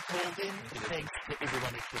everyone who called in. Thanks to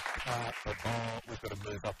everyone who took part. But we've got to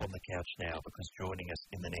move up on the couch now because joining us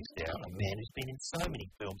in the next hour, a man who's been in so many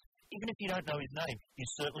films. Even if you don't know his name, you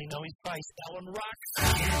certainly know his face. Alan Ruck.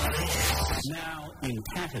 Now in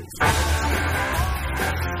tatters.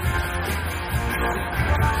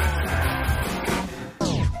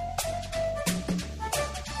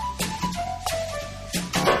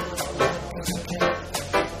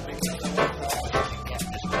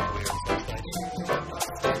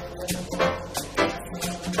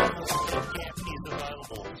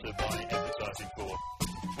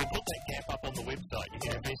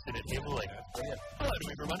 Hello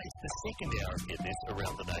to everyone. It's the second hour of Get This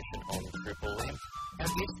Around the Nation on Triple M. Our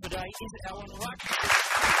guest today is Alan Ruck.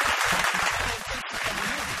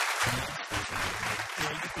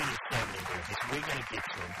 We're going to get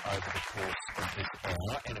to him over the course of this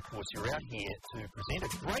hour, and of course you're out here to present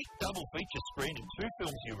a great double feature screen in two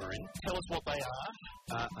films you were in. Tell us what they are.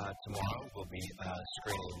 Tomorrow we'll be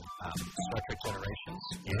screening Star Trek Generations.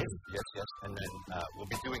 Yes. And then we'll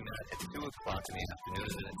be doing that at 2 o'clock in the afternoon,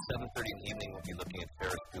 and then at 7:30 in the evening we'll be looking at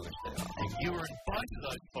Ferris Bueller's Day Off. And you were in both of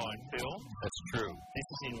those fine films. That's true. This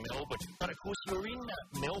is in Melbourne. But, of course, you're in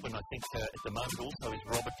Melbourne, I think, at the moment also is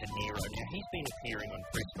Robert De Niro. Now, he's been appearing on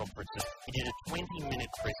press conferences. He did a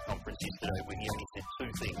 20-minute press conference yesterday where he only said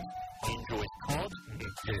two things. He enjoys COD.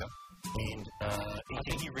 Yeah. And I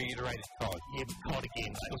think he reiterated COD. Yeah, but COD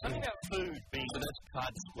again. It was something about food being... So that's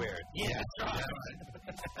COD squared. Yeah, that's right.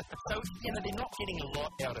 So, they're not getting a lot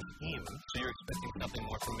out of him. So you're expecting something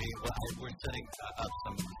more from me? Well, we're setting up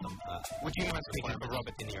some would you mind speaking for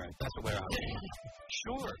Robert De Niro? That's what we're asking.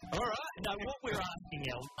 Sure. All right. Now, what we're asking,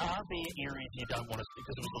 El, are there areas you don't want to see?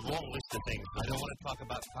 Because it was a long list of things. I don't want to talk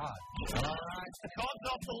about COD. All right. The COD's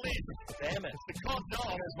off the list. Damn it. The COD's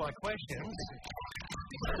off. There's my questions.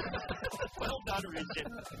 Well done, Richard.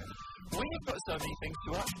 We've got so many things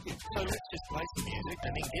to ask you. So let's just play some music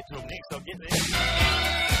and then get to them next. I'll get there.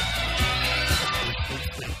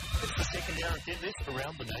 It's the second hour of Get This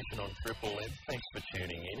around the nation on Triple M. Thanks for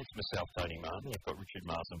tuning in. It's myself, Tony Martin. You've got Richard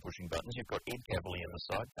Marsden pushing buttons. You've got Ed Cavalier in the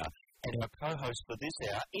sidecar. And our co-host for this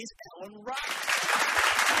hour is Alan Ruck.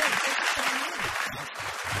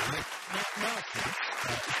 Now,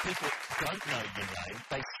 if people don't know your name,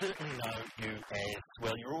 they certainly know you as,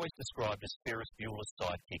 well, you're always described as Ferris Bueller's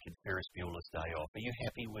sidekick in Ferris Bueller's Day Off. Are you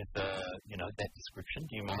happy with, that description?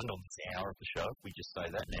 Do you mind on this hour of the show if we just say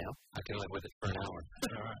that now? I can live with it for an hour.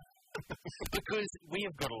 All right. Because we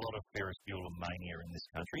have got a lot of Ferris Bueller mania in this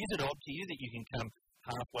country. Is it odd to you that you can come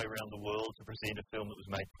halfway around the world to present a film that was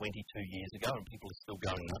made 22 years ago and people are still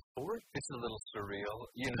going up for it? It's a little surreal,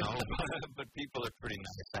 but people are pretty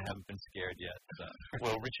nice. I haven't been scared yet. So.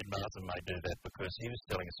 Well, Richard Marsden may do that because he was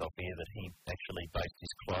telling us off here that he actually based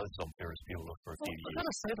his clothes on Ferris Bueller for a few years. I've got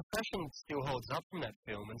to say, the fashion still holds up from that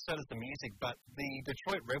film, and so does the music, but the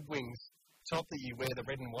Detroit Red Wings top that you wear, the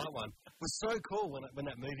red and white one, was so cool when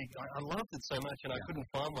that movie, I loved it so much, and I couldn't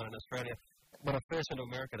find one in Australia. When I first went to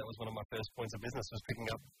America, that was one of my first points of business, was picking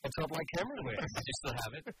up a top like Cameron wears. Did you still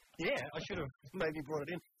have it? Yeah, I should have maybe brought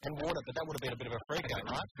it in and worn it, but that would have been a bit of a freak out,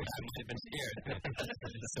 right? I would have been scared.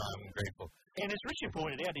 So I'm grateful. And as Richard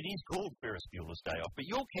pointed out, it is called Ferris Bueller's Day Off, but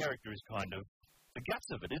your character is kind of the guts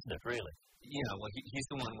of it, isn't it, really? Yeah, well, he's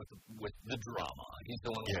the one with the drama. He's the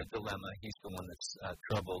one with the dilemma. He's the one that's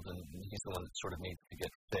troubled, and he's the one that sort of needs to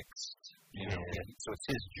get fixed. So it's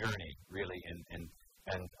his journey, really,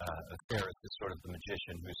 and Ferris is sort of the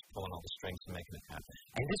magician who's pulling all the strings and making it happen.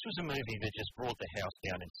 And this was a movie that just brought the house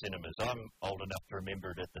down in cinemas. I'm old enough to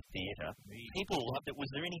remember it at the theatre. People loved it. Was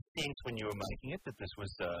there any sense when you were making it that this was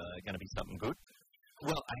going to be something good?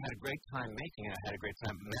 Well, I had a great time making it. I had a great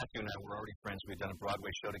time. Matthew and I were already friends. We'd done a Broadway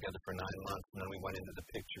show together for 9 months, and then we went into the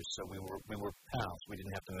pictures. So we were pals. We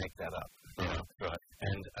didn't have to make that up. Right.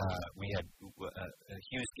 And we had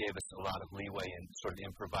Hughes gave us a lot of leeway in sort of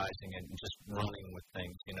improvising and just running with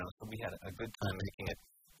things. So we had a good time making it.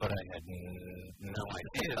 But I had no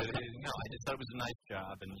idea. I just thought it was a nice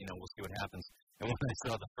job, and we'll see what happens. And when I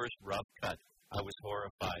saw the first rough cut, I was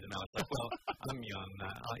horrified, and I was like, well, I'm young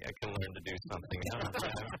now. I can learn to do something.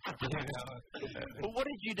 Well, what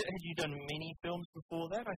did you do? Had you done many films before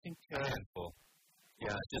that? I think a handful.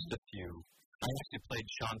 Yeah, just a few. I actually played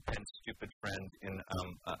Sean Penn's stupid friend in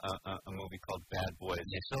a movie called Bad Boys.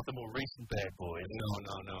 It's not the more recent Bad Boys.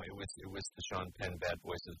 No. It was the Sean Penn Bad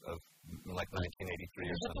Boys of like 1983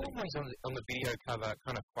 or something. Always on the video cover,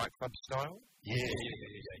 kind of Fight Club style. Yeah.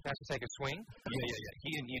 Has to take a swing. Yeah.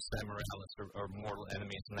 He and Isai Morales are mortal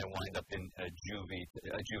enemies, and they wind up in a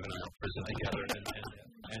juvenile prison together,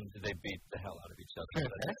 and they beat the hell out of each other.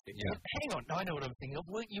 Yeah. Hang on, I know what I'm thinking of.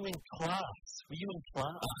 Weren't you in Class? Were you in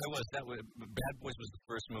Class? I was. Bad Boys was the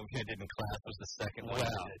first movie I did, and Class was the second one.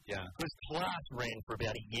 Wow. Yeah. Because Class ran for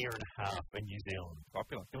about a year and a half in New Zealand.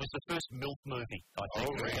 Popular. It was the first MILF movie, I think.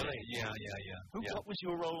 Oh, really? Yeah. What was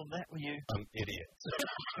your role in that? Were you? Idiot.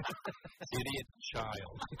 Idiot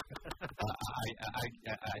child.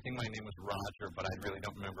 I think my name was Roger, but I really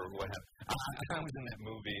don't remember what happened. I was in that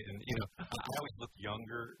movie, and I always looked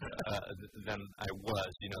younger than I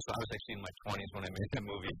was. So I was actually in my 20s when I made that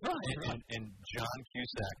movie. And John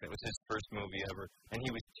Cusack, that was his first movie ever, and he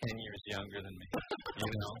was 10 years younger than me.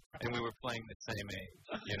 And we were playing the same age.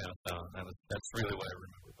 So that's really what I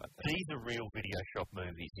remember about that. These are real video shop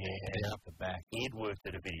movies. Yeah, off the back. Ed worked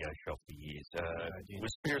at a video shop for years.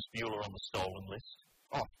 Was Ferris Bueller on the stolen list?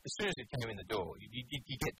 Oh, as soon as it came in the door,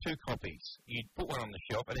 you get 2 copies. You'd put one on the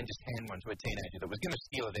shelf and then just hand one to a teenager that was going to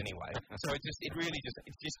steal it anyway. So it really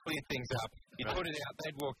just cleared things up. You put it out,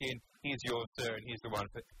 they'd walk in, here's yours, sir, and here's the one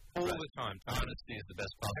for All the time. Honesty is the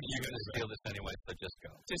best policy. You're going to steal this anyway, so just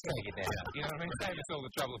go. Just take it down. You know what I mean? Save us all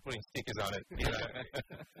the trouble of putting stickers on it. You know?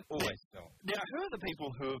 Always so. Now, who are the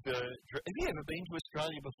people who have you ever been to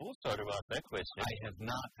Australia before, so to ask that question? I have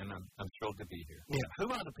not, and I'm thrilled to be here. Yeah.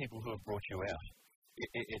 Who are the people who have brought you out?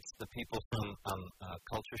 It's the people from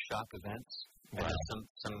Culture Shock events. Right. And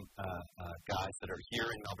some guys that are here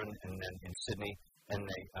in Melbourne and then in Sydney, and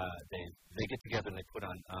they get together and they put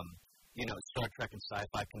on Star Trek and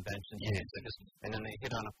sci-fi conventions. Yes. And then they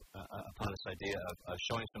hit on upon this idea of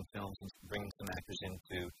showing some films and bringing some actors in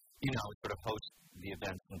to sort of host the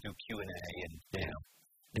events and do Q&A and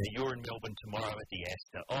Now, you're in Melbourne tomorrow at the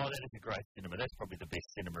Astor. Oh, that is a great cinema. That's probably the best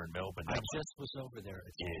cinema in Melbourne. I just was over there.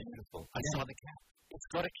 It's beautiful. I saw the cat. It's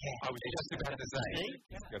got a cat. I was just about to say.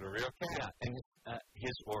 It's got a real cat. Yeah, and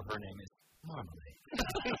his or her name is Marmalade.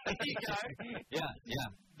 There you go. Yeah.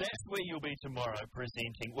 That's where you'll be tomorrow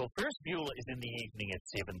presenting. Well, Ferris Bueller is in the evening at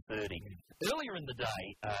 7:30. Earlier in the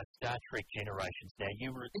day, Star Trek Generations. Now,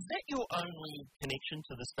 is that your only connection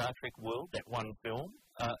to the Star Trek world, that one film?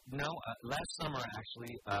 No. Last summer,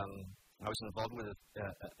 actually, I was involved with a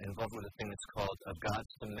thing that's called Of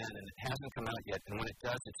Gods to Men, and it hasn't come out yet. And when it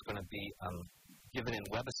does, it's going to be given in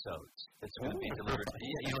webisodes. It's going to be delivered.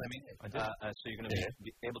 You know what I mean? So you're going to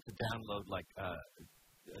be able to download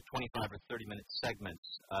 25 or 30-minute segments,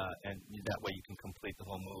 and that way you can complete the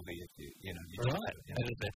whole movie if you know. Right. And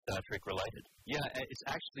is that Star Trek related? Yeah, it's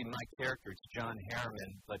actually my character. It's John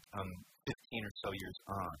Harriman, but 15 or so years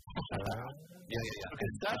on. Yeah.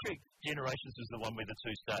 Because Star Trek Generations was the one where the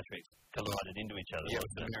two Star Treks collided into each other. Yeah,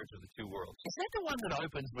 the marriage of the two worlds. Is that the one that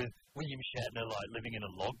opens with William Shatner living in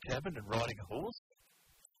a log cabin and riding a horse?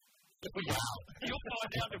 Wow. You'll find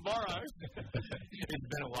out tomorrow. It's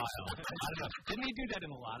been a while. I don't know. Didn't he do that in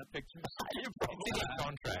a lot of pictures? You're probably in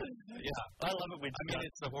contract. Yeah. I love it when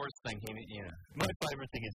it's the horse thing. My favourite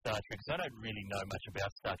thing is Star Trek, because I don't really know much about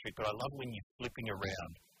Star Trek, but I love when you're flipping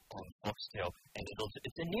around on Foxtel, and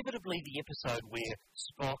it's inevitably the episode where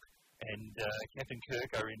Spock and Captain Kirk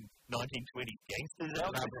are in 1920s gangsters. I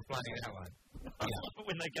remember playing that one. I love it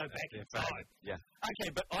when they go back in time. Yeah. Okay,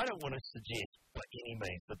 but I don't want to suggest by any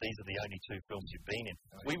means that these are the only two films you've been in.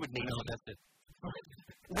 We would need that's it.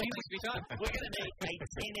 We're going to need a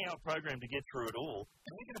 10-hour program to get through it all,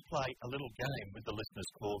 and we're going to play a little game with the listeners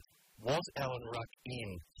called Was Alan Ruck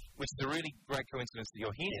In? Which is a really great coincidence that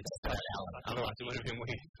you're here. It's not Alan. Otherwise it would have been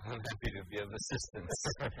weird. I'm happy to be of assistance.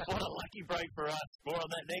 What a lucky break for us. More on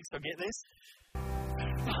that next. I'll get this.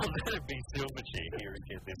 That'd be Silverchair here and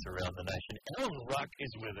Get This Around the Nation. Alan Ruck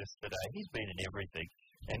is with us today. He's been in everything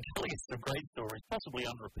and telling us some great stories, possibly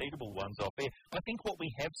unrepeatable ones off air. I think what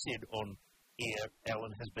we have said on air,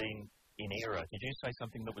 Alan, has been in error. Did you say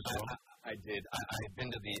something that was wrong? I did. I had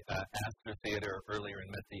been to the Astor Theater earlier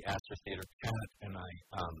and met the Astor Theater cat, and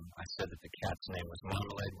I said that the cat's name was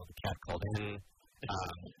Marmalade. Well, the cat called in,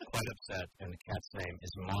 quite upset, and the cat's name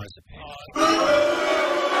is Marzipan.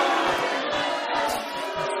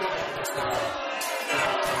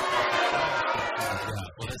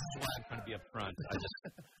 Well, this is why I'm trying to be upfront. I just,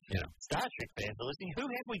 Star Trek fans are listening. Who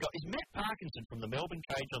have we got? Is Matt Parkinson from the Melbourne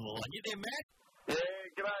Cage on the line? You there, Matt? Yeah,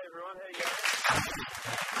 g'day everyone. How you going?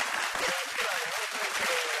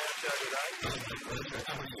 G'day.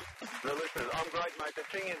 The listeners, I'm great, mate. The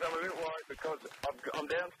thing is, I'm a bit worried because I'm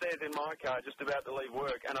downstairs in my car just about to leave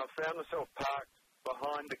work, and I've found myself parked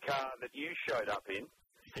behind the car that you showed up in,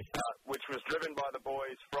 which was driven by the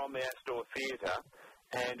boys from the Astor Theatre.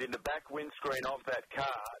 And in the back windscreen of that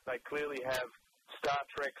car, they clearly have Star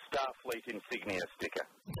Trek Starfleet insignia sticker.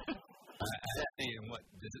 I see. And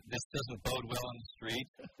this doesn't bode well on the street?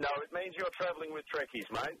 No, it means you're travelling with Trekkies,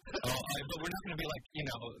 mate. But we're not going to be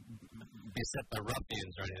beset by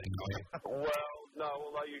ruffians or anything, are we? Well, no,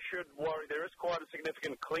 although you should worry. There is quite a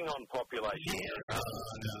significant Klingon population. Yeah.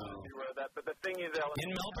 No. But the thing is, Alan...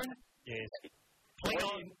 In Melbourne? Yes.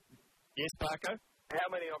 Klingon. Yes, Parko? How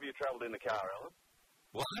many of you travelled in the car, Alan?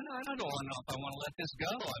 Well, I don't know if I want to let this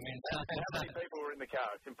go. I mean, how many people were in the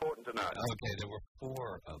car? It's important to know. Okay, there were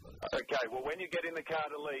 4 of us. Okay, well, when you get in the car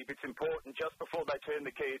to leave, it's important, just before they turn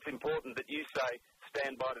the key, it's important that you say,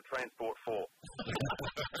 stand by to transport 4. All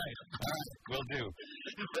right, will do.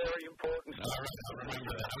 Very important. All right, I'll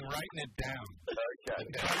remember that. I'm writing it down.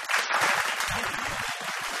 Okay.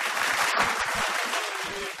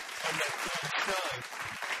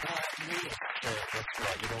 That's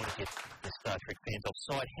right. You don't want to get the Star Trek fans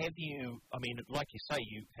offside. Have you, like you say,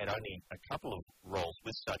 you had only a couple of roles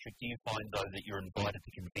with Star Trek. Do you find, though, that you're invited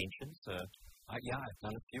to conventions? Yeah, I've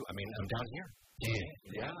done a few. I'm down here.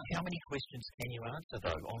 Yeah. How many questions can you answer,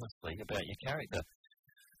 though, honestly, about your character?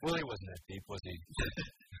 Well, he wasn't that deep, was he?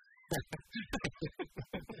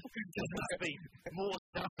 be more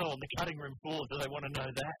stuff on the cutting room floor? Do they want to know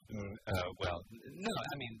that? Well, no,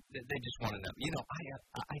 I mean, they just want to know. You know,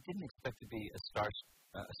 I didn't expect to be a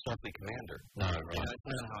Starfleet commander. No, right. You know,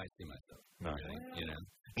 it's not how I see myself. No. Really, you know.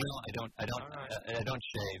 No, I don't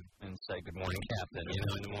shave and say good morning, Captain. You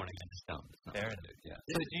know, in the morning I just don't. Fair enough. Yeah.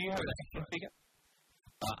 So do you have an action figure?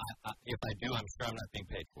 If I do, I'm sure I'm not being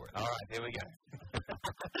paid for it. All right, here we go.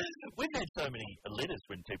 We've had so many letters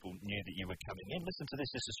when people knew that you were coming in. Listen to this.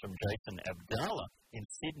 This is from Jason Abdallah in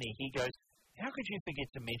Sydney. He goes, how could you forget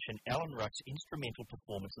to mention Alan Ruck's instrumental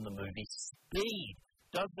performance in the movie Speed?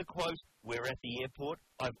 Does the quote, we're at the airport,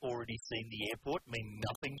 I've already seen the airport, mean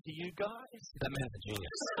nothing to you guys? That man's a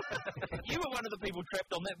genius. You were one of the people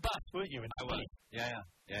trapped on that bus, weren't you? I was. Yeah,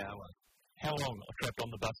 I was. How long trapped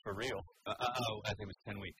on the bus for real? I think it was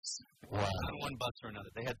 10 weeks. Wow. On one bus or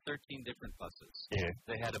another. They had 13 different buses. Yeah.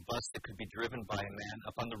 They had a bus that could be driven by a man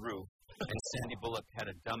up on the roof, and Sandy Bullock had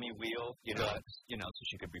a dummy wheel, so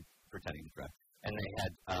she could be pretending to drive. And they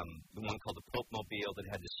had the one called the Pope Mobile that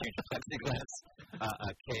had this huge plexiglass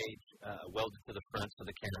cage welded to the front so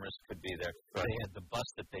the cameras could be there. Right. They had the bus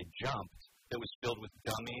that they jumped that was filled with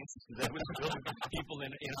dummies. That was filled with people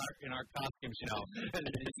in our costumes, you know.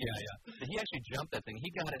 Yeah. But he actually jumped that thing. He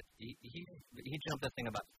got it. He jumped that thing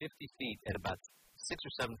about 50 feet at about 6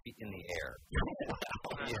 or 7 feet in the air.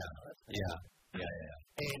 Wow. Yeah.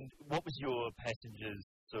 And what was your passenger's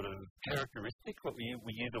sort of characteristic? What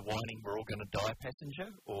were you the whining we're all going to die passenger,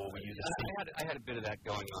 or were you the? I had a bit of that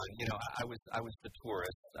going on. You know, I was the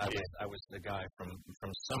tourist. I was the guy from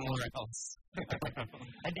somewhere else.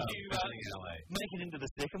 And did you make it into the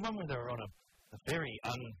second one where they were on a very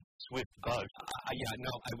unswift boat? I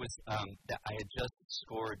was. I had just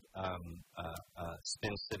scored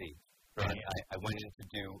Spin City. Right. I went in to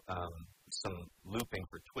do some looping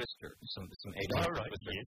for Twister, some 80s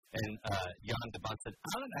Twister. Yes. And Jan de Bont said,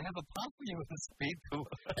 Alan, I have a part for you in the Speed Tour.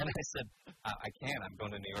 And I said, I can't. I'm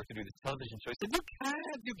going to New York to do this television show. He said,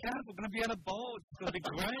 you can't. We're going to be on a boat. It's going to be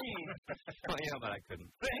great. But I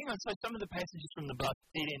couldn't. But hang on. So some of the passengers from the bus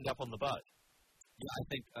did end up on the boat? Yeah, I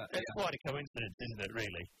think... That's quite a coincidence, isn't it,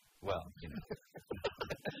 really? Well, you know.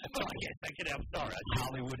 I'm sorry.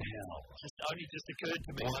 Hollywood hell. Only just occurred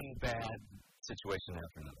to me. One bad situation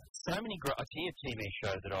after another. So many great... I see a TV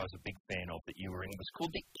show that I was a big fan of that you were in. It was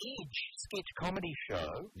called The Edge sketch comedy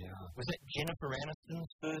show. Yeah. Was that Jennifer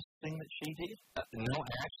Aniston's first thing that she did? No,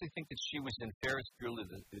 I actually think that she was in Ferris Bueller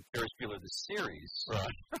the series.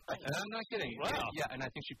 Right. I'm not kidding. Wow. Yeah, and I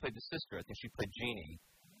think she played the sister. I think she played Jeannie.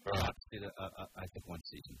 Right. I think one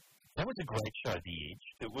season. That was a great show, The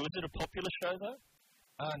Edge. Was it a popular show, though?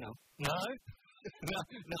 No. No? No,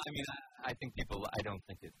 I mean, I think I don't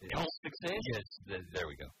think it is. Cult success? Yes, there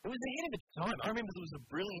we go. It was ahead of its time. I remember there was a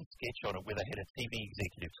brilliant sketch on it where they had a TV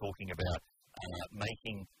executive talking about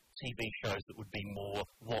making TV shows that would be more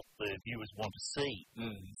what the viewers want to see.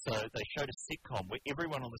 So they showed a sitcom where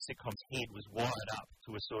everyone on the sitcom's head was wired up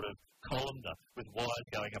to a sort of columnar with wires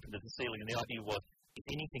going up into the ceiling, and the idea was if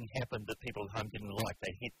anything happened that people at home didn't like,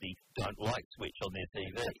 they hit the don't like switch on their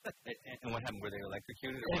TV. And what happened? Were they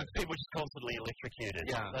electrocuted? People just constantly electrocuted.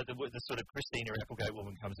 Yeah. The sort of Christina Applegate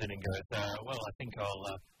woman comes in and goes, I think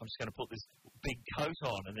I'm just going to put this big coat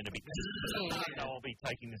on, and then it'll be, I'll be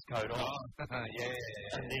taking this coat off. Yeah.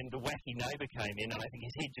 And then the wacky neighbour came in, and I think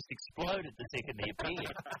his head just exploded the second he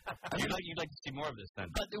appeared. You'd like to see more of this then?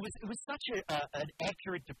 But it was such an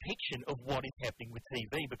accurate depiction of what is happening with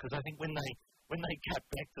TV, because I think when they cut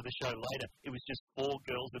back to the show later, it was just 4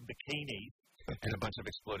 girls in bikinis. And a bunch of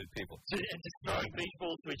exploded people. And just throwing beach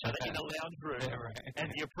balls to each other in a lounge room. Yeah, right. And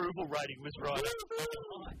the approval rating was right.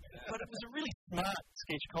 But it was a really smart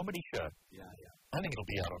sketch comedy show. Yeah. I think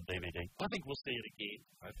it'll be out on DVD. I think we'll see it again.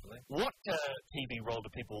 Hopefully. What TV role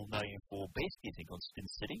do people know you for best, do you think, on Spin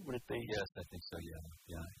City? Would it be? Yes, I think so,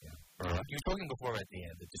 yeah. All right. You were talking before about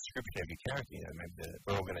the description of your character, maybe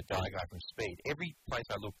we're all going to die guy from Speed. Every place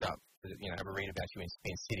I looked up to, have a read about you in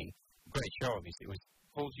Spin City, great show, obviously, it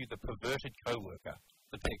calls you the perverted co-worker.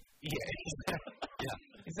 The pig. Yeah.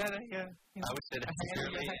 Is that a... I would say that's a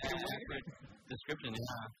fairly accurate description,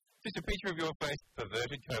 yeah. Just a picture of your face,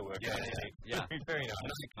 perverted co-worker. Yeah. Very nice.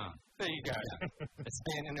 There you go. Yeah. It's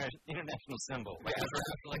an international symbol. Like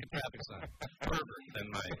a traffic sign. Pervert.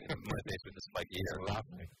 And my face with the spiky hair.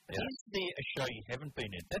 Lovely. Yeah. Is there a show you haven't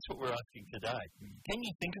been in? That's what we're asking today. Can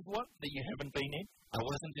you think of one that you haven't been in? I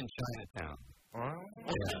wasn't in Chinatown.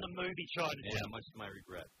 What's in the movie Chinatown? Yeah, much to my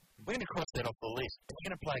regret. We're going to cross that off the list.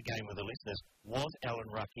 We're going to play a game with the listeners. Was Alan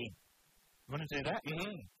Ruck in? You want to do that?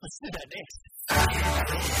 Mm-hmm. Let's do that next.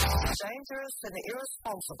 Dangerous to the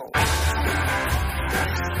irresponsible.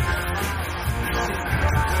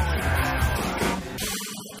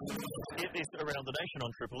 Around the Nation on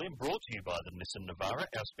Triple M, brought to you by the Nissan Navara.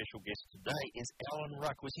 Our special guest today is Alan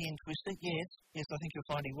Ruck. Was he in Twister? Yes. Yes, I think you'll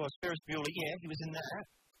find he was. Ferris Bueller, yeah, he was in that.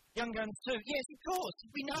 Young Guns 2, yes, of course.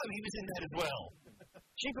 We know he was in that as well.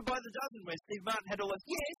 Cheaper by the Dozen, where Steve Martin had all those.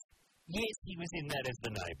 Yes. Yes, he was in that as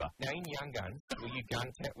the neighbour. Now, in Young Guns, were you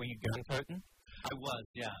gun-toting? I was,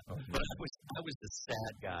 yeah. But I was the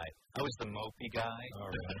sad guy. I was the mopey guy. Oh,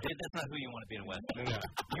 really? That's not who you want to be in a Western. No.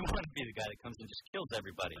 You want to be the guy that comes and just kills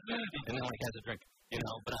everybody. And then has a drink.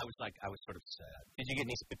 But I was sort of sad. Did you get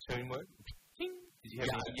any spittoon work? Did you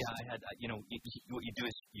have I had, what you do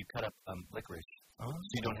is you cut up licorice. So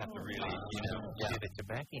you don't have to really, Yeah, the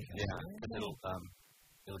tobacco. Yeah, because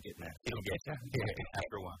it'll get nasty. It'll get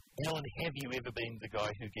after a while. Alan, have you ever been the guy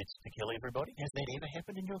who gets to kill everybody? Has that ever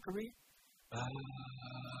happened in your career? Or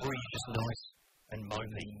are you just nice and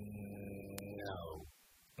mopey?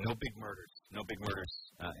 No big murders. No big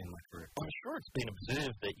murders in my career. I'm sure it's been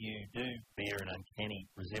observed that you do bear an uncanny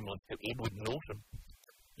resemblance to Edward Norton.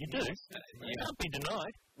 You do? You can't be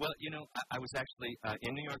denied. Well, I was actually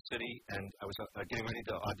in New York City, and I was getting ready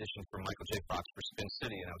to audition for Michael J. Fox for Spin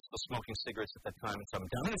City, and I was still smoking cigarettes at that time, and so I'm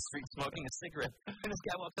down the street smoking a cigarette, and this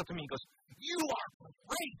guy walks up to me and goes, "You are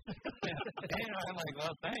great!" And I'm like,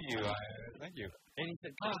 "Well, thank you. Thank you." And he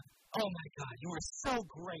said, "Oh my God, you were so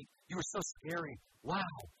great. You were so scary. Wow."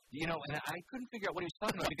 And I couldn't figure out what he was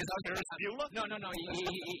talking about because I was No.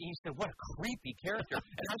 He said, "What a creepy character."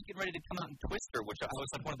 And I was getting ready to come out in Twister, which I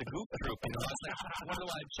was like one of the goof troop. I was like one of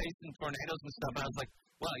the ones chasing tornadoes and stuff. And I was like,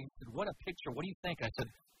 "Well," he said, "what a picture. What do you think?" I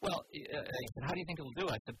said, "Well," he said, "how do you think it'll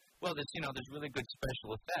do?" I said, "Well, there's really good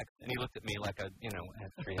special effects." And he looked at me like had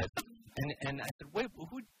 3 heads. And I said, "Wait,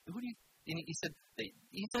 who do you?" And he said, "I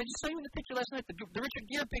just saw you in the picture last night, the Richard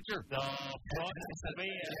Gere picture." No, I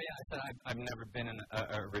said, "I've never been in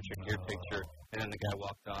a Richard Gere picture." And then the guy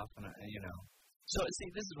walked off, and So,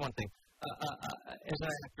 see, this is one thing. As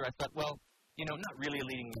an actor, I thought, well, not really a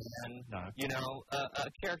leading man, a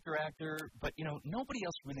character actor, but, nobody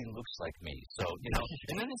else really looks like me. So,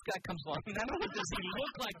 and then this guy comes along, and not only does he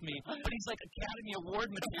look like me, but he's like Academy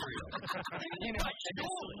Award material. It's a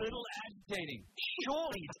little agitating.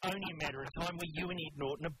 Surely it's only a matter of time when you and Ed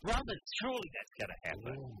Norton are brothers. Surely that's going to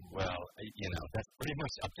happen. Well, that's pretty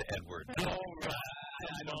much up to Edward. If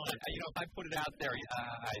I put it out there,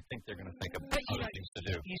 I think they're going to think of other things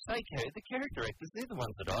to do. You say the character actors, they're the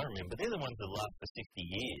ones that I remember. They're the ones that last for 60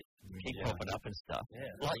 years, keep popping up and stuff,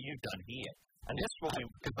 like you've done here. And that's what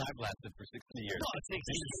because I've lasted for 60 years. No, it's 60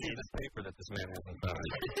 years. This paper that this man hasn't done.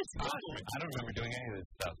 I don't remember doing any of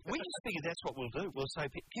this stuff. We just figured that's what we'll do. We'll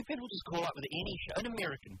say, people just call up with any show, an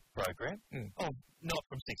American program, not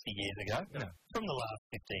from 60 years ago, from the last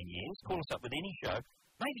 15 years, call us up with any show,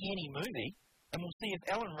 maybe any movie, and we'll see if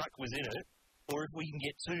Alan Ruck was in it, or if we can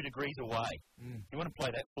get 2 degrees away. You want to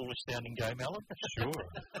play that foolish-sounding game, Alan? Sure.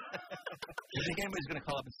 The game is going to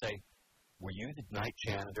call up and say, "Were you the night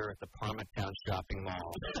janitor at the Parmatown Shopping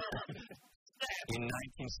Mall in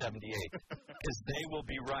 1978? Because they will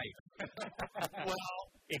be right."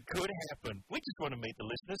 Well, it could happen. We just want to meet the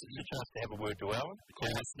listeners. It's a chance to have a word to Alan.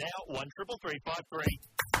 Call us now, 1-333-53.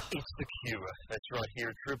 It's The Cure. That's right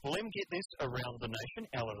here at Triple M. Get this, around the nation.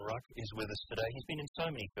 Alan Ruck is with us today. He's been in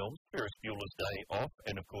so many films, Ferris Bueller's Day Off,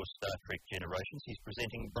 and of course Star Trek Generations. He's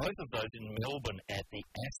presenting both of those in Melbourne at the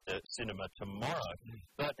Astor Cinema tomorrow.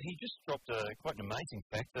 But he just dropped quite an amazing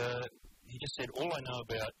fact. He just said, all I know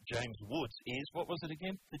about James Woods is, what was it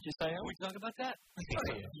again? Did you say, Alan? Can we talk about that? All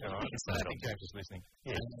right. I think James is listening.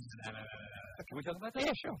 Yeah. Can we talk about that?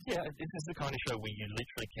 Yeah, sure. Yeah, this is the kind of show where you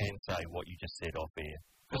literally can say what you just said off air.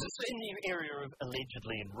 Because it's in the area of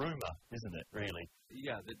allegedly and rumour, isn't it, really?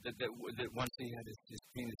 Yeah, that once he had his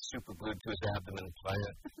penis super glued to his abdomen by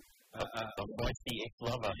a feisty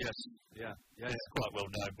ex-lover. Yes, yeah. It's quite well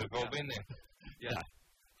known, but we've all been there. Yeah.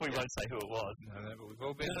 We won't say who it was. No, but we've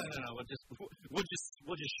all been there. No, we'll just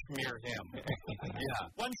smear him. Yeah.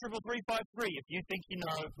 1-333-53 if you think you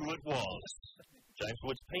know who it was. James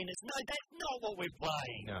Woods' penis. No, that's not what we're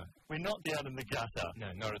playing. No. We're not down in the gutter.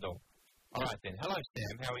 No, not at all. All right, then. Hello,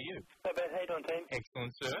 Sam. How are you? Not bad. How you doing, team?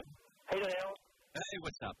 Excellent, sir. How you doing, Al? Hey,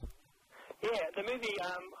 what's up? Yeah, the movie,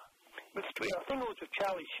 I think it was with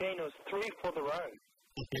Charlie Sheen. It was 3 for the Road.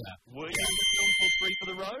 Yeah. Were you in the film called 3 for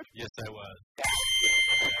the Road? Yes, I was.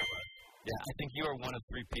 Yeah, I think you are one of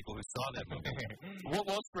 3 people who saw that movie. What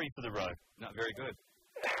was 3 for the Road? Not very good.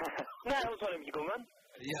 No, it was one of your good one.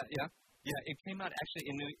 Yeah, it came out actually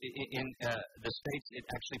in the States. It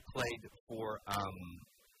actually played for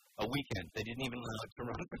a weekend. They didn't even allow it to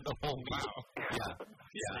run for the whole week. Wow. Yeah.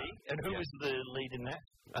 See? And who was the lead in that?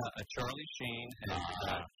 Charlie Sheen and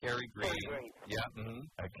Carrie Green. Yeah. Mm-hmm.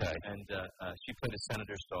 Okay. And she played a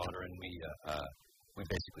senator's daughter, and we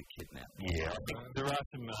basically kidnapped. Yeah. I think there are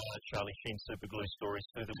some Charlie Sheen superglue stories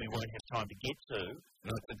too that we won't have time to get to.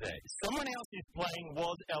 Not today. Someone else is playing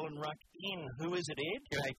Was Alan Ruck in? Who is it, Ed?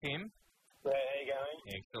 G'day, Tim. Hey, how you going?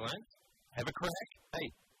 Excellent. Have a crack. Hey.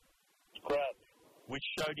 Scrubs. Which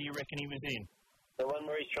show do you reckon he was in? The one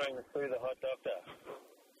where he's trying to sue the hot doctor.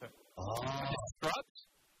 Oh. Scrubs?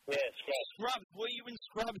 Yeah, Scrubs. Scrubs. Were you in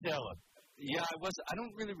Scrubs, Alan? Yeah, I was. I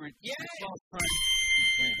don't really. Well, trying to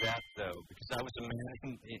do that though, because I was a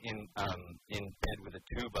man in bed with a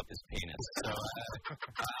tube up his penis. So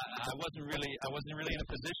I wasn't really in a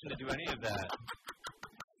position to do any of that.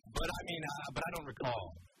 But I mean, but I don't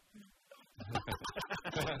recall.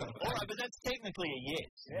 All right, but that's technically a yes.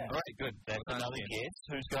 Yeah. All right, good. That's another yes.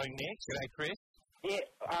 Who's going next? G'day, Chris. Yeah,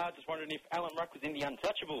 just wondering if Alan Ruck was in The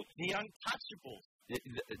Untouchables. The Untouchables.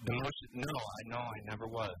 No, I never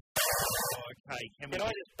was. Okay. Can I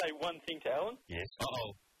just say one thing to Alan? Yes.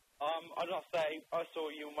 I'd just say I saw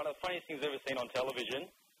you in one of the funniest things I've ever seen on television.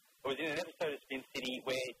 It was in an episode of Spin City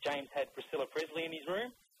where James had Priscilla Presley in his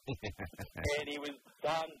room. And he was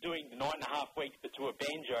doing 9.5 weeks but to a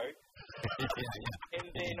banjo. And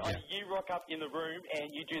then you rock up in the room and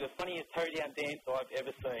you do the funniest toe down dance I've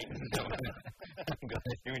ever seen. I'm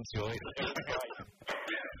glad you enjoyed it. It was great.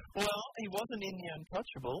 Well, he wasn't in The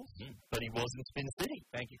Untouchables, but he was in Spin City.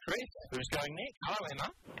 Thank you, Chris. Who's going next? Hello, Emma.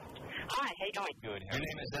 Hi, how you going? Good. Her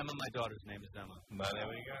name is Emma. My daughter's name is Emma. Well, there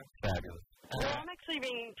we go. Fabulous. Well, I'm actually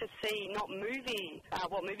being to see not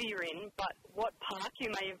what movie you're in, but what park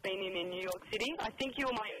you may have been in New York City. I think you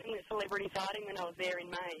were my only celebrity sighting when I was there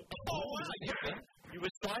in May. Oh, wow. You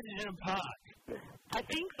were sighted in a park. I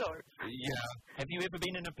think so. Yeah. Have you ever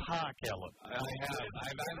been in a park, Ellen? I have.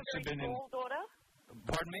 I've actually been in. Small daughter?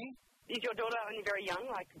 Pardon me? Is your daughter only very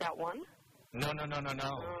young, like about 1? No.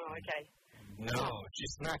 Oh, okay. No,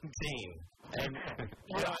 she's 19. And can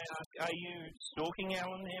I ask, are you stalking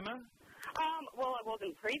Alan, Emma? Well, I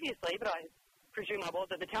wasn't previously, but I presume I was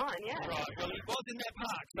at the time, yeah. Right, well, he was in that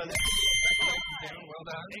park, so that's well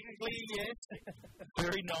done. Technically, yes.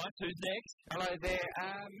 Very nice. Who's next? Hello there.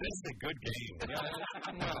 This is a good game.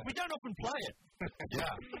 We don't often play it.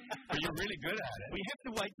 Yeah, but you're really good at it. We have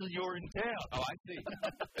to wait till you're in town. Oh, I see.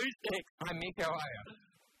 Who's next? Hi, Mick. How are you?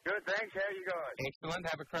 Good, thanks. How you guys? Excellent.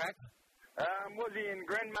 Have a crack. Was he in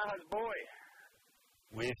Grandma's Boy?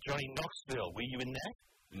 With Johnny Knoxville. Were you in that?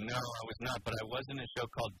 No, I was not, but I was in a show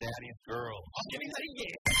called Daddy's Girls. I'm giving that a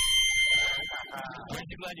yes. Aren't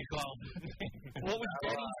you glad you called? What was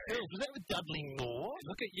Daddy's Girls? Was that with Dudley Moore?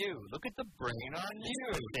 Look at you. Look at the brain on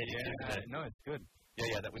you. Yeah. No, it's good.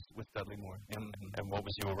 Yeah, that was with Dudley Moore. And what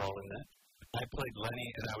was your role in that? I played Lenny,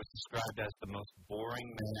 and I was described as the most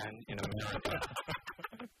boring man in America.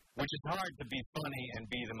 Which is hard to be funny and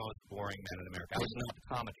be the most boring man in America. I was an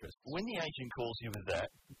optometrist. When the agent calls you with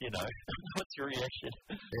that, what's your reaction?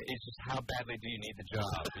 It's just how badly do you need the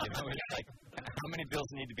job? It's like, how many bills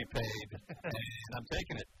need to be paid? And I'm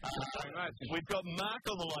taking it. Very much. We've got Mark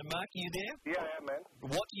on the line. Mark, are you there? Yeah, I am, man.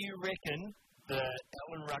 What do you reckon that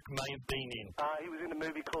Alan Ruck may have been in? He was in a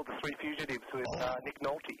movie called The Three Fugitives with Nick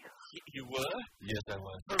Nolte. You were? Yes, I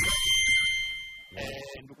was.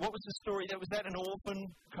 And what was the story? Was that an orphan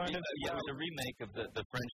kind of? Yeah, it was a remake of the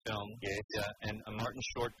French film. Yes. Yeah, and Martin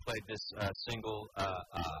Short played this single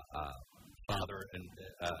father, and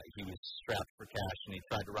he was strapped for cash, and he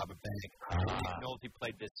tried to rob a bank. Nick Nolte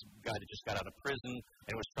played this guy that just got out of prison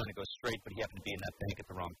and was trying to go straight, but he happened to be in that bank at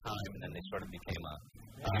the wrong time, and then they sort of became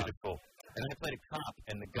beautiful. And I played a cop,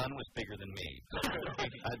 and the gun was bigger than me.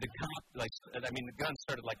 The cop, the gun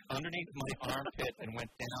started underneath my armpit and went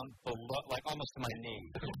down below, almost to my knee.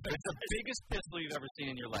 It's the biggest pistol you've ever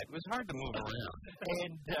seen in your life. It was hard to move around.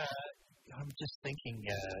 And I'm just thinking,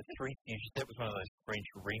 Three Fugitives, that was one of those French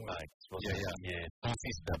remakes, wasn't it? Yeah.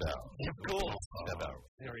 Of course.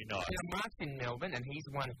 Very nice. Mark's in Melbourne, and he's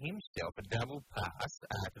won himself a double pass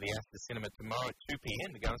to the Astor Cinema tomorrow at 2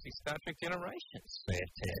 p.m. to go and see Star Trek Generations.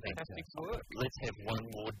 Fantastic work. Let's have one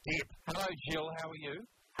more dip. Hello, Jill. How are you?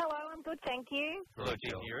 Hello, I'm good, thank you. Hello,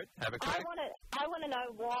 Jill. Hear it. Have a crack. I want to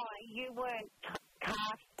know why you weren't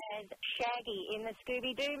cast as Shaggy in the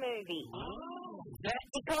Scooby-Doo movie.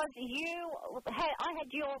 Because I had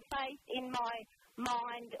your face in my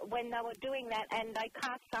mind when they were doing that, and they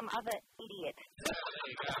cast some other idiot.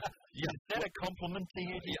 Yeah, is that a compliment to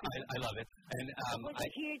you? Yeah, I love it. And it was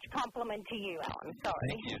a huge compliment to you, Alan. Sorry.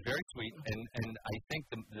 Thank you. Very sweet. And I think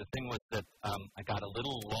the thing was that I got a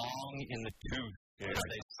little long in the tooth, as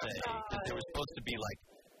they say. That there was supposed to be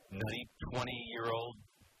nutty 20-year-old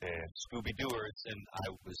Scooby-Dooers, and I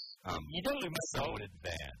was you don't look much somewhat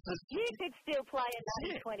advanced. You could still play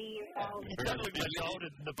a 20-year-old. You don't look much older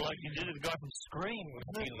than the bloke you did the guy from Scream.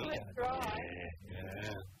 That's right.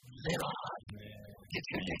 Yeah. Lillard. Get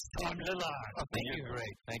you next time, Lillard. Oh, thank you.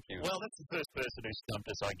 Great. Thank you. Well, that's the first person who stumped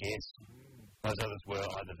us, I guess. Those others were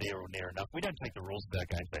either there or near enough. We don't take the rules of our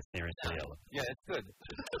games that seriously, Ellen. Yeah, it's good.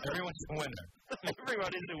 Everyone's a winner.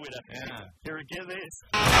 Everyone is a winner. Yeah. Here, get this.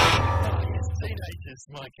 Yes, Teenagers,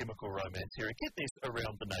 My Chemical Romance. Here, get this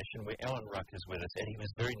around the nation where Alan Ruck is with us, and he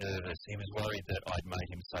was very nervous. He was worried that I'd made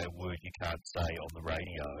him say a word you can't say on the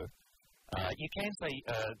radio. You can say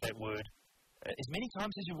that word as many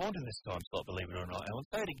times as you want in this time slot, believe it or not. Alan,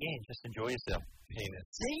 say it again. Just enjoy yourself. Penis.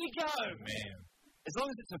 There you go, man. As long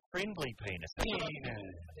as it's a friendly penis. Penis.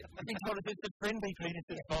 I think if it's a friendly penis,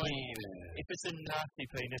 it's fine. Penis. If it's a nasty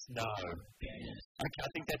penis, no. Penis. Okay, I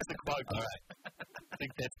think that's the quota. All right. I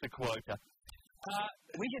think that's the quota.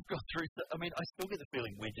 We have gone through, I still get the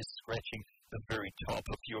feeling we're just scratching the very top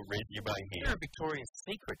of your resume here. You're a Victoria's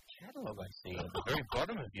Secret catalogue, I see, at the very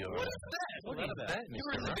bottom of your... What is that? What is that, Mr.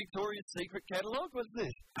 You're in the Victoria's Secret catalogue? What's this?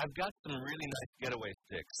 I've got some really nice getaway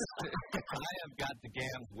sticks. I have got the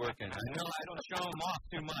gams working. I know I don't show them off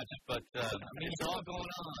too much, but it's all going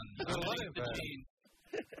on.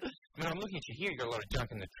 I'm looking at you here. You got a lot of junk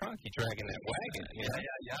in the trunk. You're dragging that wagon.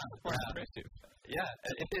 Yeah. Quite impressive. Yeah,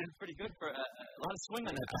 it is pretty good for a lot of swing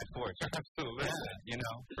on that back porch. Absolutely. Yeah,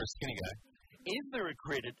 for a skinny guy. Is there a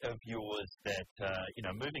credit of yours that,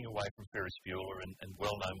 moving away from Ferris Bueller and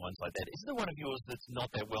well-known ones like that, is there one of yours that's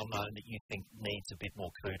not that well-known that you think needs a bit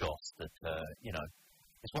more kudos, that,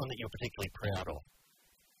 is one that you're particularly proud of?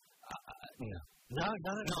 No.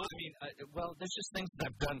 There's just things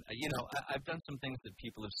that I've done. I've done some things that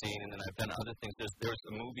people have seen, and then I've done other things. There's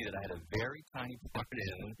a movie that I had a very tiny part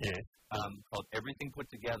in, called Everything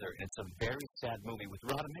Put Together, and it's a very sad movie with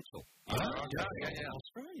Rhoda Mitchell. Yeah.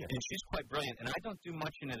 Australia. And she's quite brilliant, and I don't do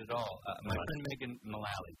much in it at all. My friend Megan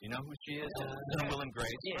Mullally, do you know who she is? Will and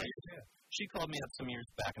Grace. Yeah. She called me up some years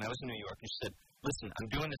back, and I was in New York, and she said, listen, I'm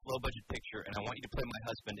doing this low-budget picture, and I want you to play my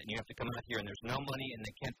husband, and you have to come out here, and there's no money, and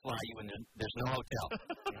they can't fly you, and there's no hotel.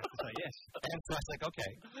 And I said, yes. And so I was like,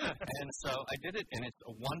 okay. And so I did it, and it's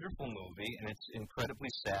a wonderful movie, and it's incredibly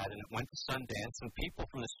sad, and it went to Sundance, and people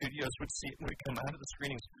from the studios would see it, and would come out of the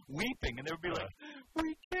screenings weeping, and they would be like,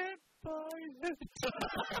 we can't buy it.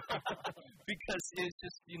 Because it's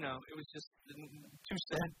just, it was just too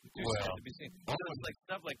sad to be seen. So it was like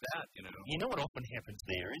stuff like that, You know what often happens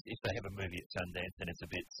there is if they have a movie at Sundance and it's a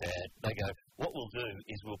bit sad, they go, what we'll do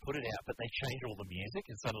is we'll put it out, but they change all the music,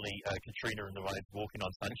 and suddenly Katrina and the Waves Walking on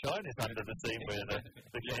Sunshine is under the scene where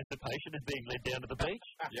the cancer patient is being led down to the beach.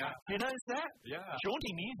 Yeah. Do you notice that? Yeah.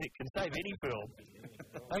 Jaunty music can save any film.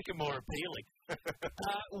 Make it more appealing.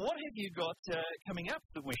 What have you got coming up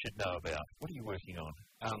that we should know about? What are you working on?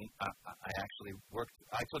 I actually worked.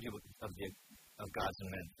 I told you about the subject of Gods and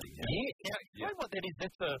Men thing. Yeah. Explain what that is.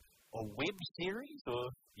 That's a web series, or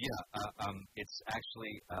it's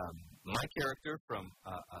actually my character from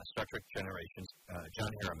Star Trek Generations,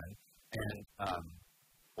 John Harriman, and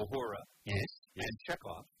Uhura, and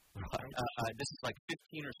Chekhov. Right. This is like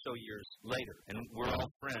 15 or so years later, and we're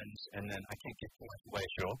all friends. And then I can't get too much away,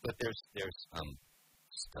 sure, but there's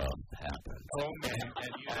stuff happens. Oh man,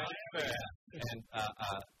 and you know that. And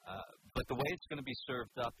but the way it's going to be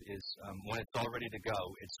served up is when it's all ready to go,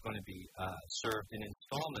 it's going to be served in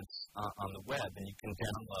installments on the web, and you can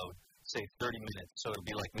download, say, 30 minutes. So it'll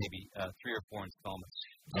be like maybe 3 or 4 installments.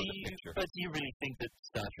 But do you really think that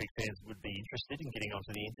Star Trek fans would be interested in getting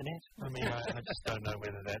onto the internet? I mean, I just don't know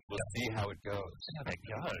whether that will see how it goes. See how that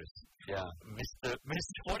goes. Yeah. Mr.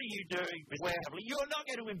 What are you doing, Mr. Havley? You're not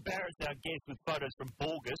going to embarrass our guests with photos from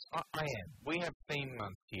Borgus. I am. We have theme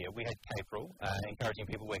month here. We had April, encouraging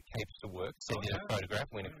people to wear capes to work, send in a photograph,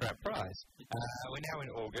 win a crap prize. We're now in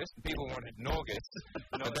August. People wanted in August.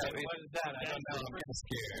 What is that? I don't know. I'm getting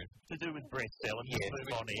scared. To do with breast cell. Yes.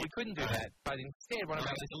 We couldn't do that. But instead, one of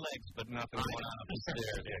our little legs, but nothing more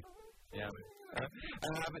upstairs. Yeah.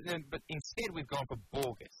 But instead, we've gone for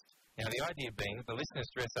Borgus. Now, the idea being that the listeners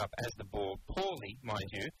dress up as the Borg, poorly, mind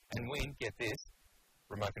you, and win, get this,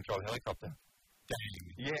 remote-controlled helicopter.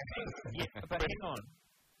 Dang. Yeah. But hang on.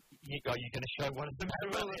 Are you going to show one of them?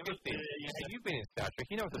 You've been in Star Trek.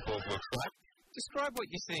 You know what the Borg looks like. Describe what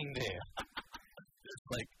you're seeing there. There's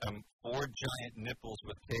like 4 giant nipples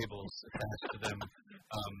with cables attached to them,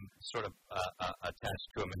 sort of attached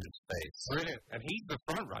to him in his face. Brilliant. And he's the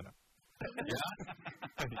front runner.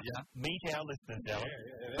 Meet our listeners, Alan.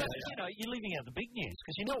 But, you know, you're leaving out the big news,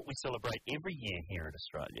 because you know what we celebrate every year here in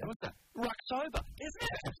Australia? What's that? Rucktober, isn't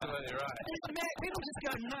it? Absolutely right. Man, people just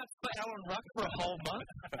go nuts for Alan Ruck for a whole month.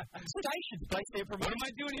 Stations based there from... What am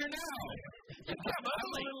I doing here now? Come on, a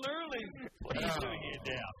little early. What are you doing here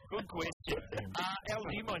now? Good question. Alan,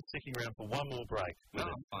 do you mind sticking around for one more break? No,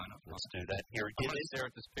 I'm fine. Let's do that. Here it is. Stare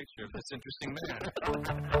at this picture of this interesting man.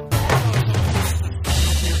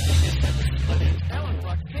 Alan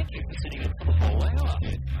Ruck, thank you for sitting in for the whole hour.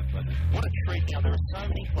 My pleasure. What a treat. Now, there are so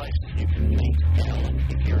many places you can meet Alan.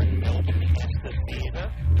 If you're in Melbourne, the Astor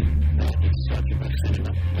Theatre. That is such a good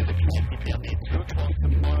cinema. With a camp down there 2 o'clock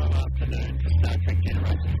tomorrow afternoon for Star Trek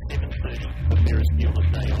Generation 7:30 for Ferris Bueller's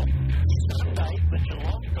Day Off. Sunday, the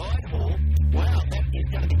Geelong Guide Hall. Wow, that is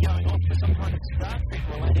going to be going off for some kind of Star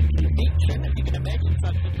Trek-related convention, if you can imagine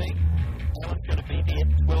such a thing. Alan's going to be there at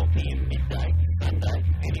 12 p.m. midday, Sunday.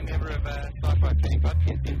 Any member of Sci-Fi Team Club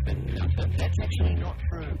gets in for nothing? That's actually not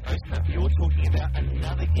true. You're talking about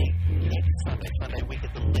another gig next Sunday week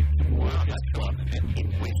at the Lipton Workers Club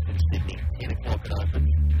in Western Sydney, 10 o'clock at open.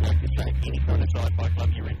 Like I say, any kind of sci-fi club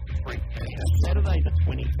you're in for free. Saturday the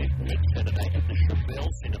 25th, next Saturday at the Chevelle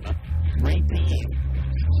Cinema, 3 p.m.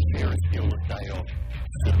 Ferris Bueller's Day Off.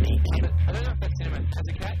 Sydney. I don't know if that cinema has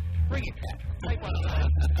a cat. Bring a cat. Take one of those.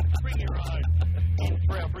 Bring your own. And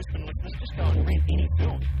for our Brisbane listeners, just go and rent any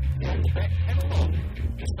film. On the back catalogue.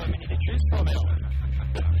 There's so many to choose from, Alan.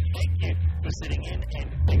 Thank you for sitting in, and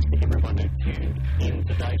thanks to everyone who tuned in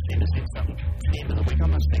today. Send us in something to the end of the week. I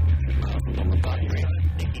must thank Martin on the bar here,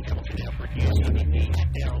 Nikki Hamilton, our producer, Nikki,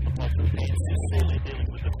 now on the bottom, and sincerely dealing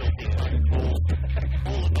with the filthy phone calls.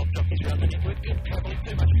 All the knock jockeys around the network. Good travelling,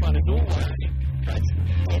 too much fun as always.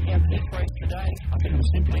 And our key phrase today, I think it was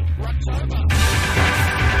simply Rucktober.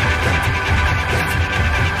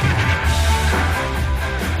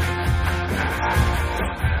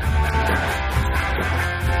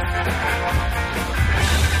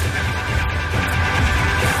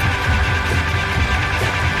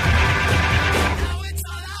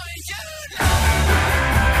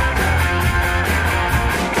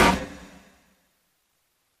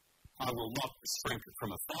 I will not shrink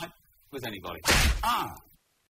from a fight with anybody.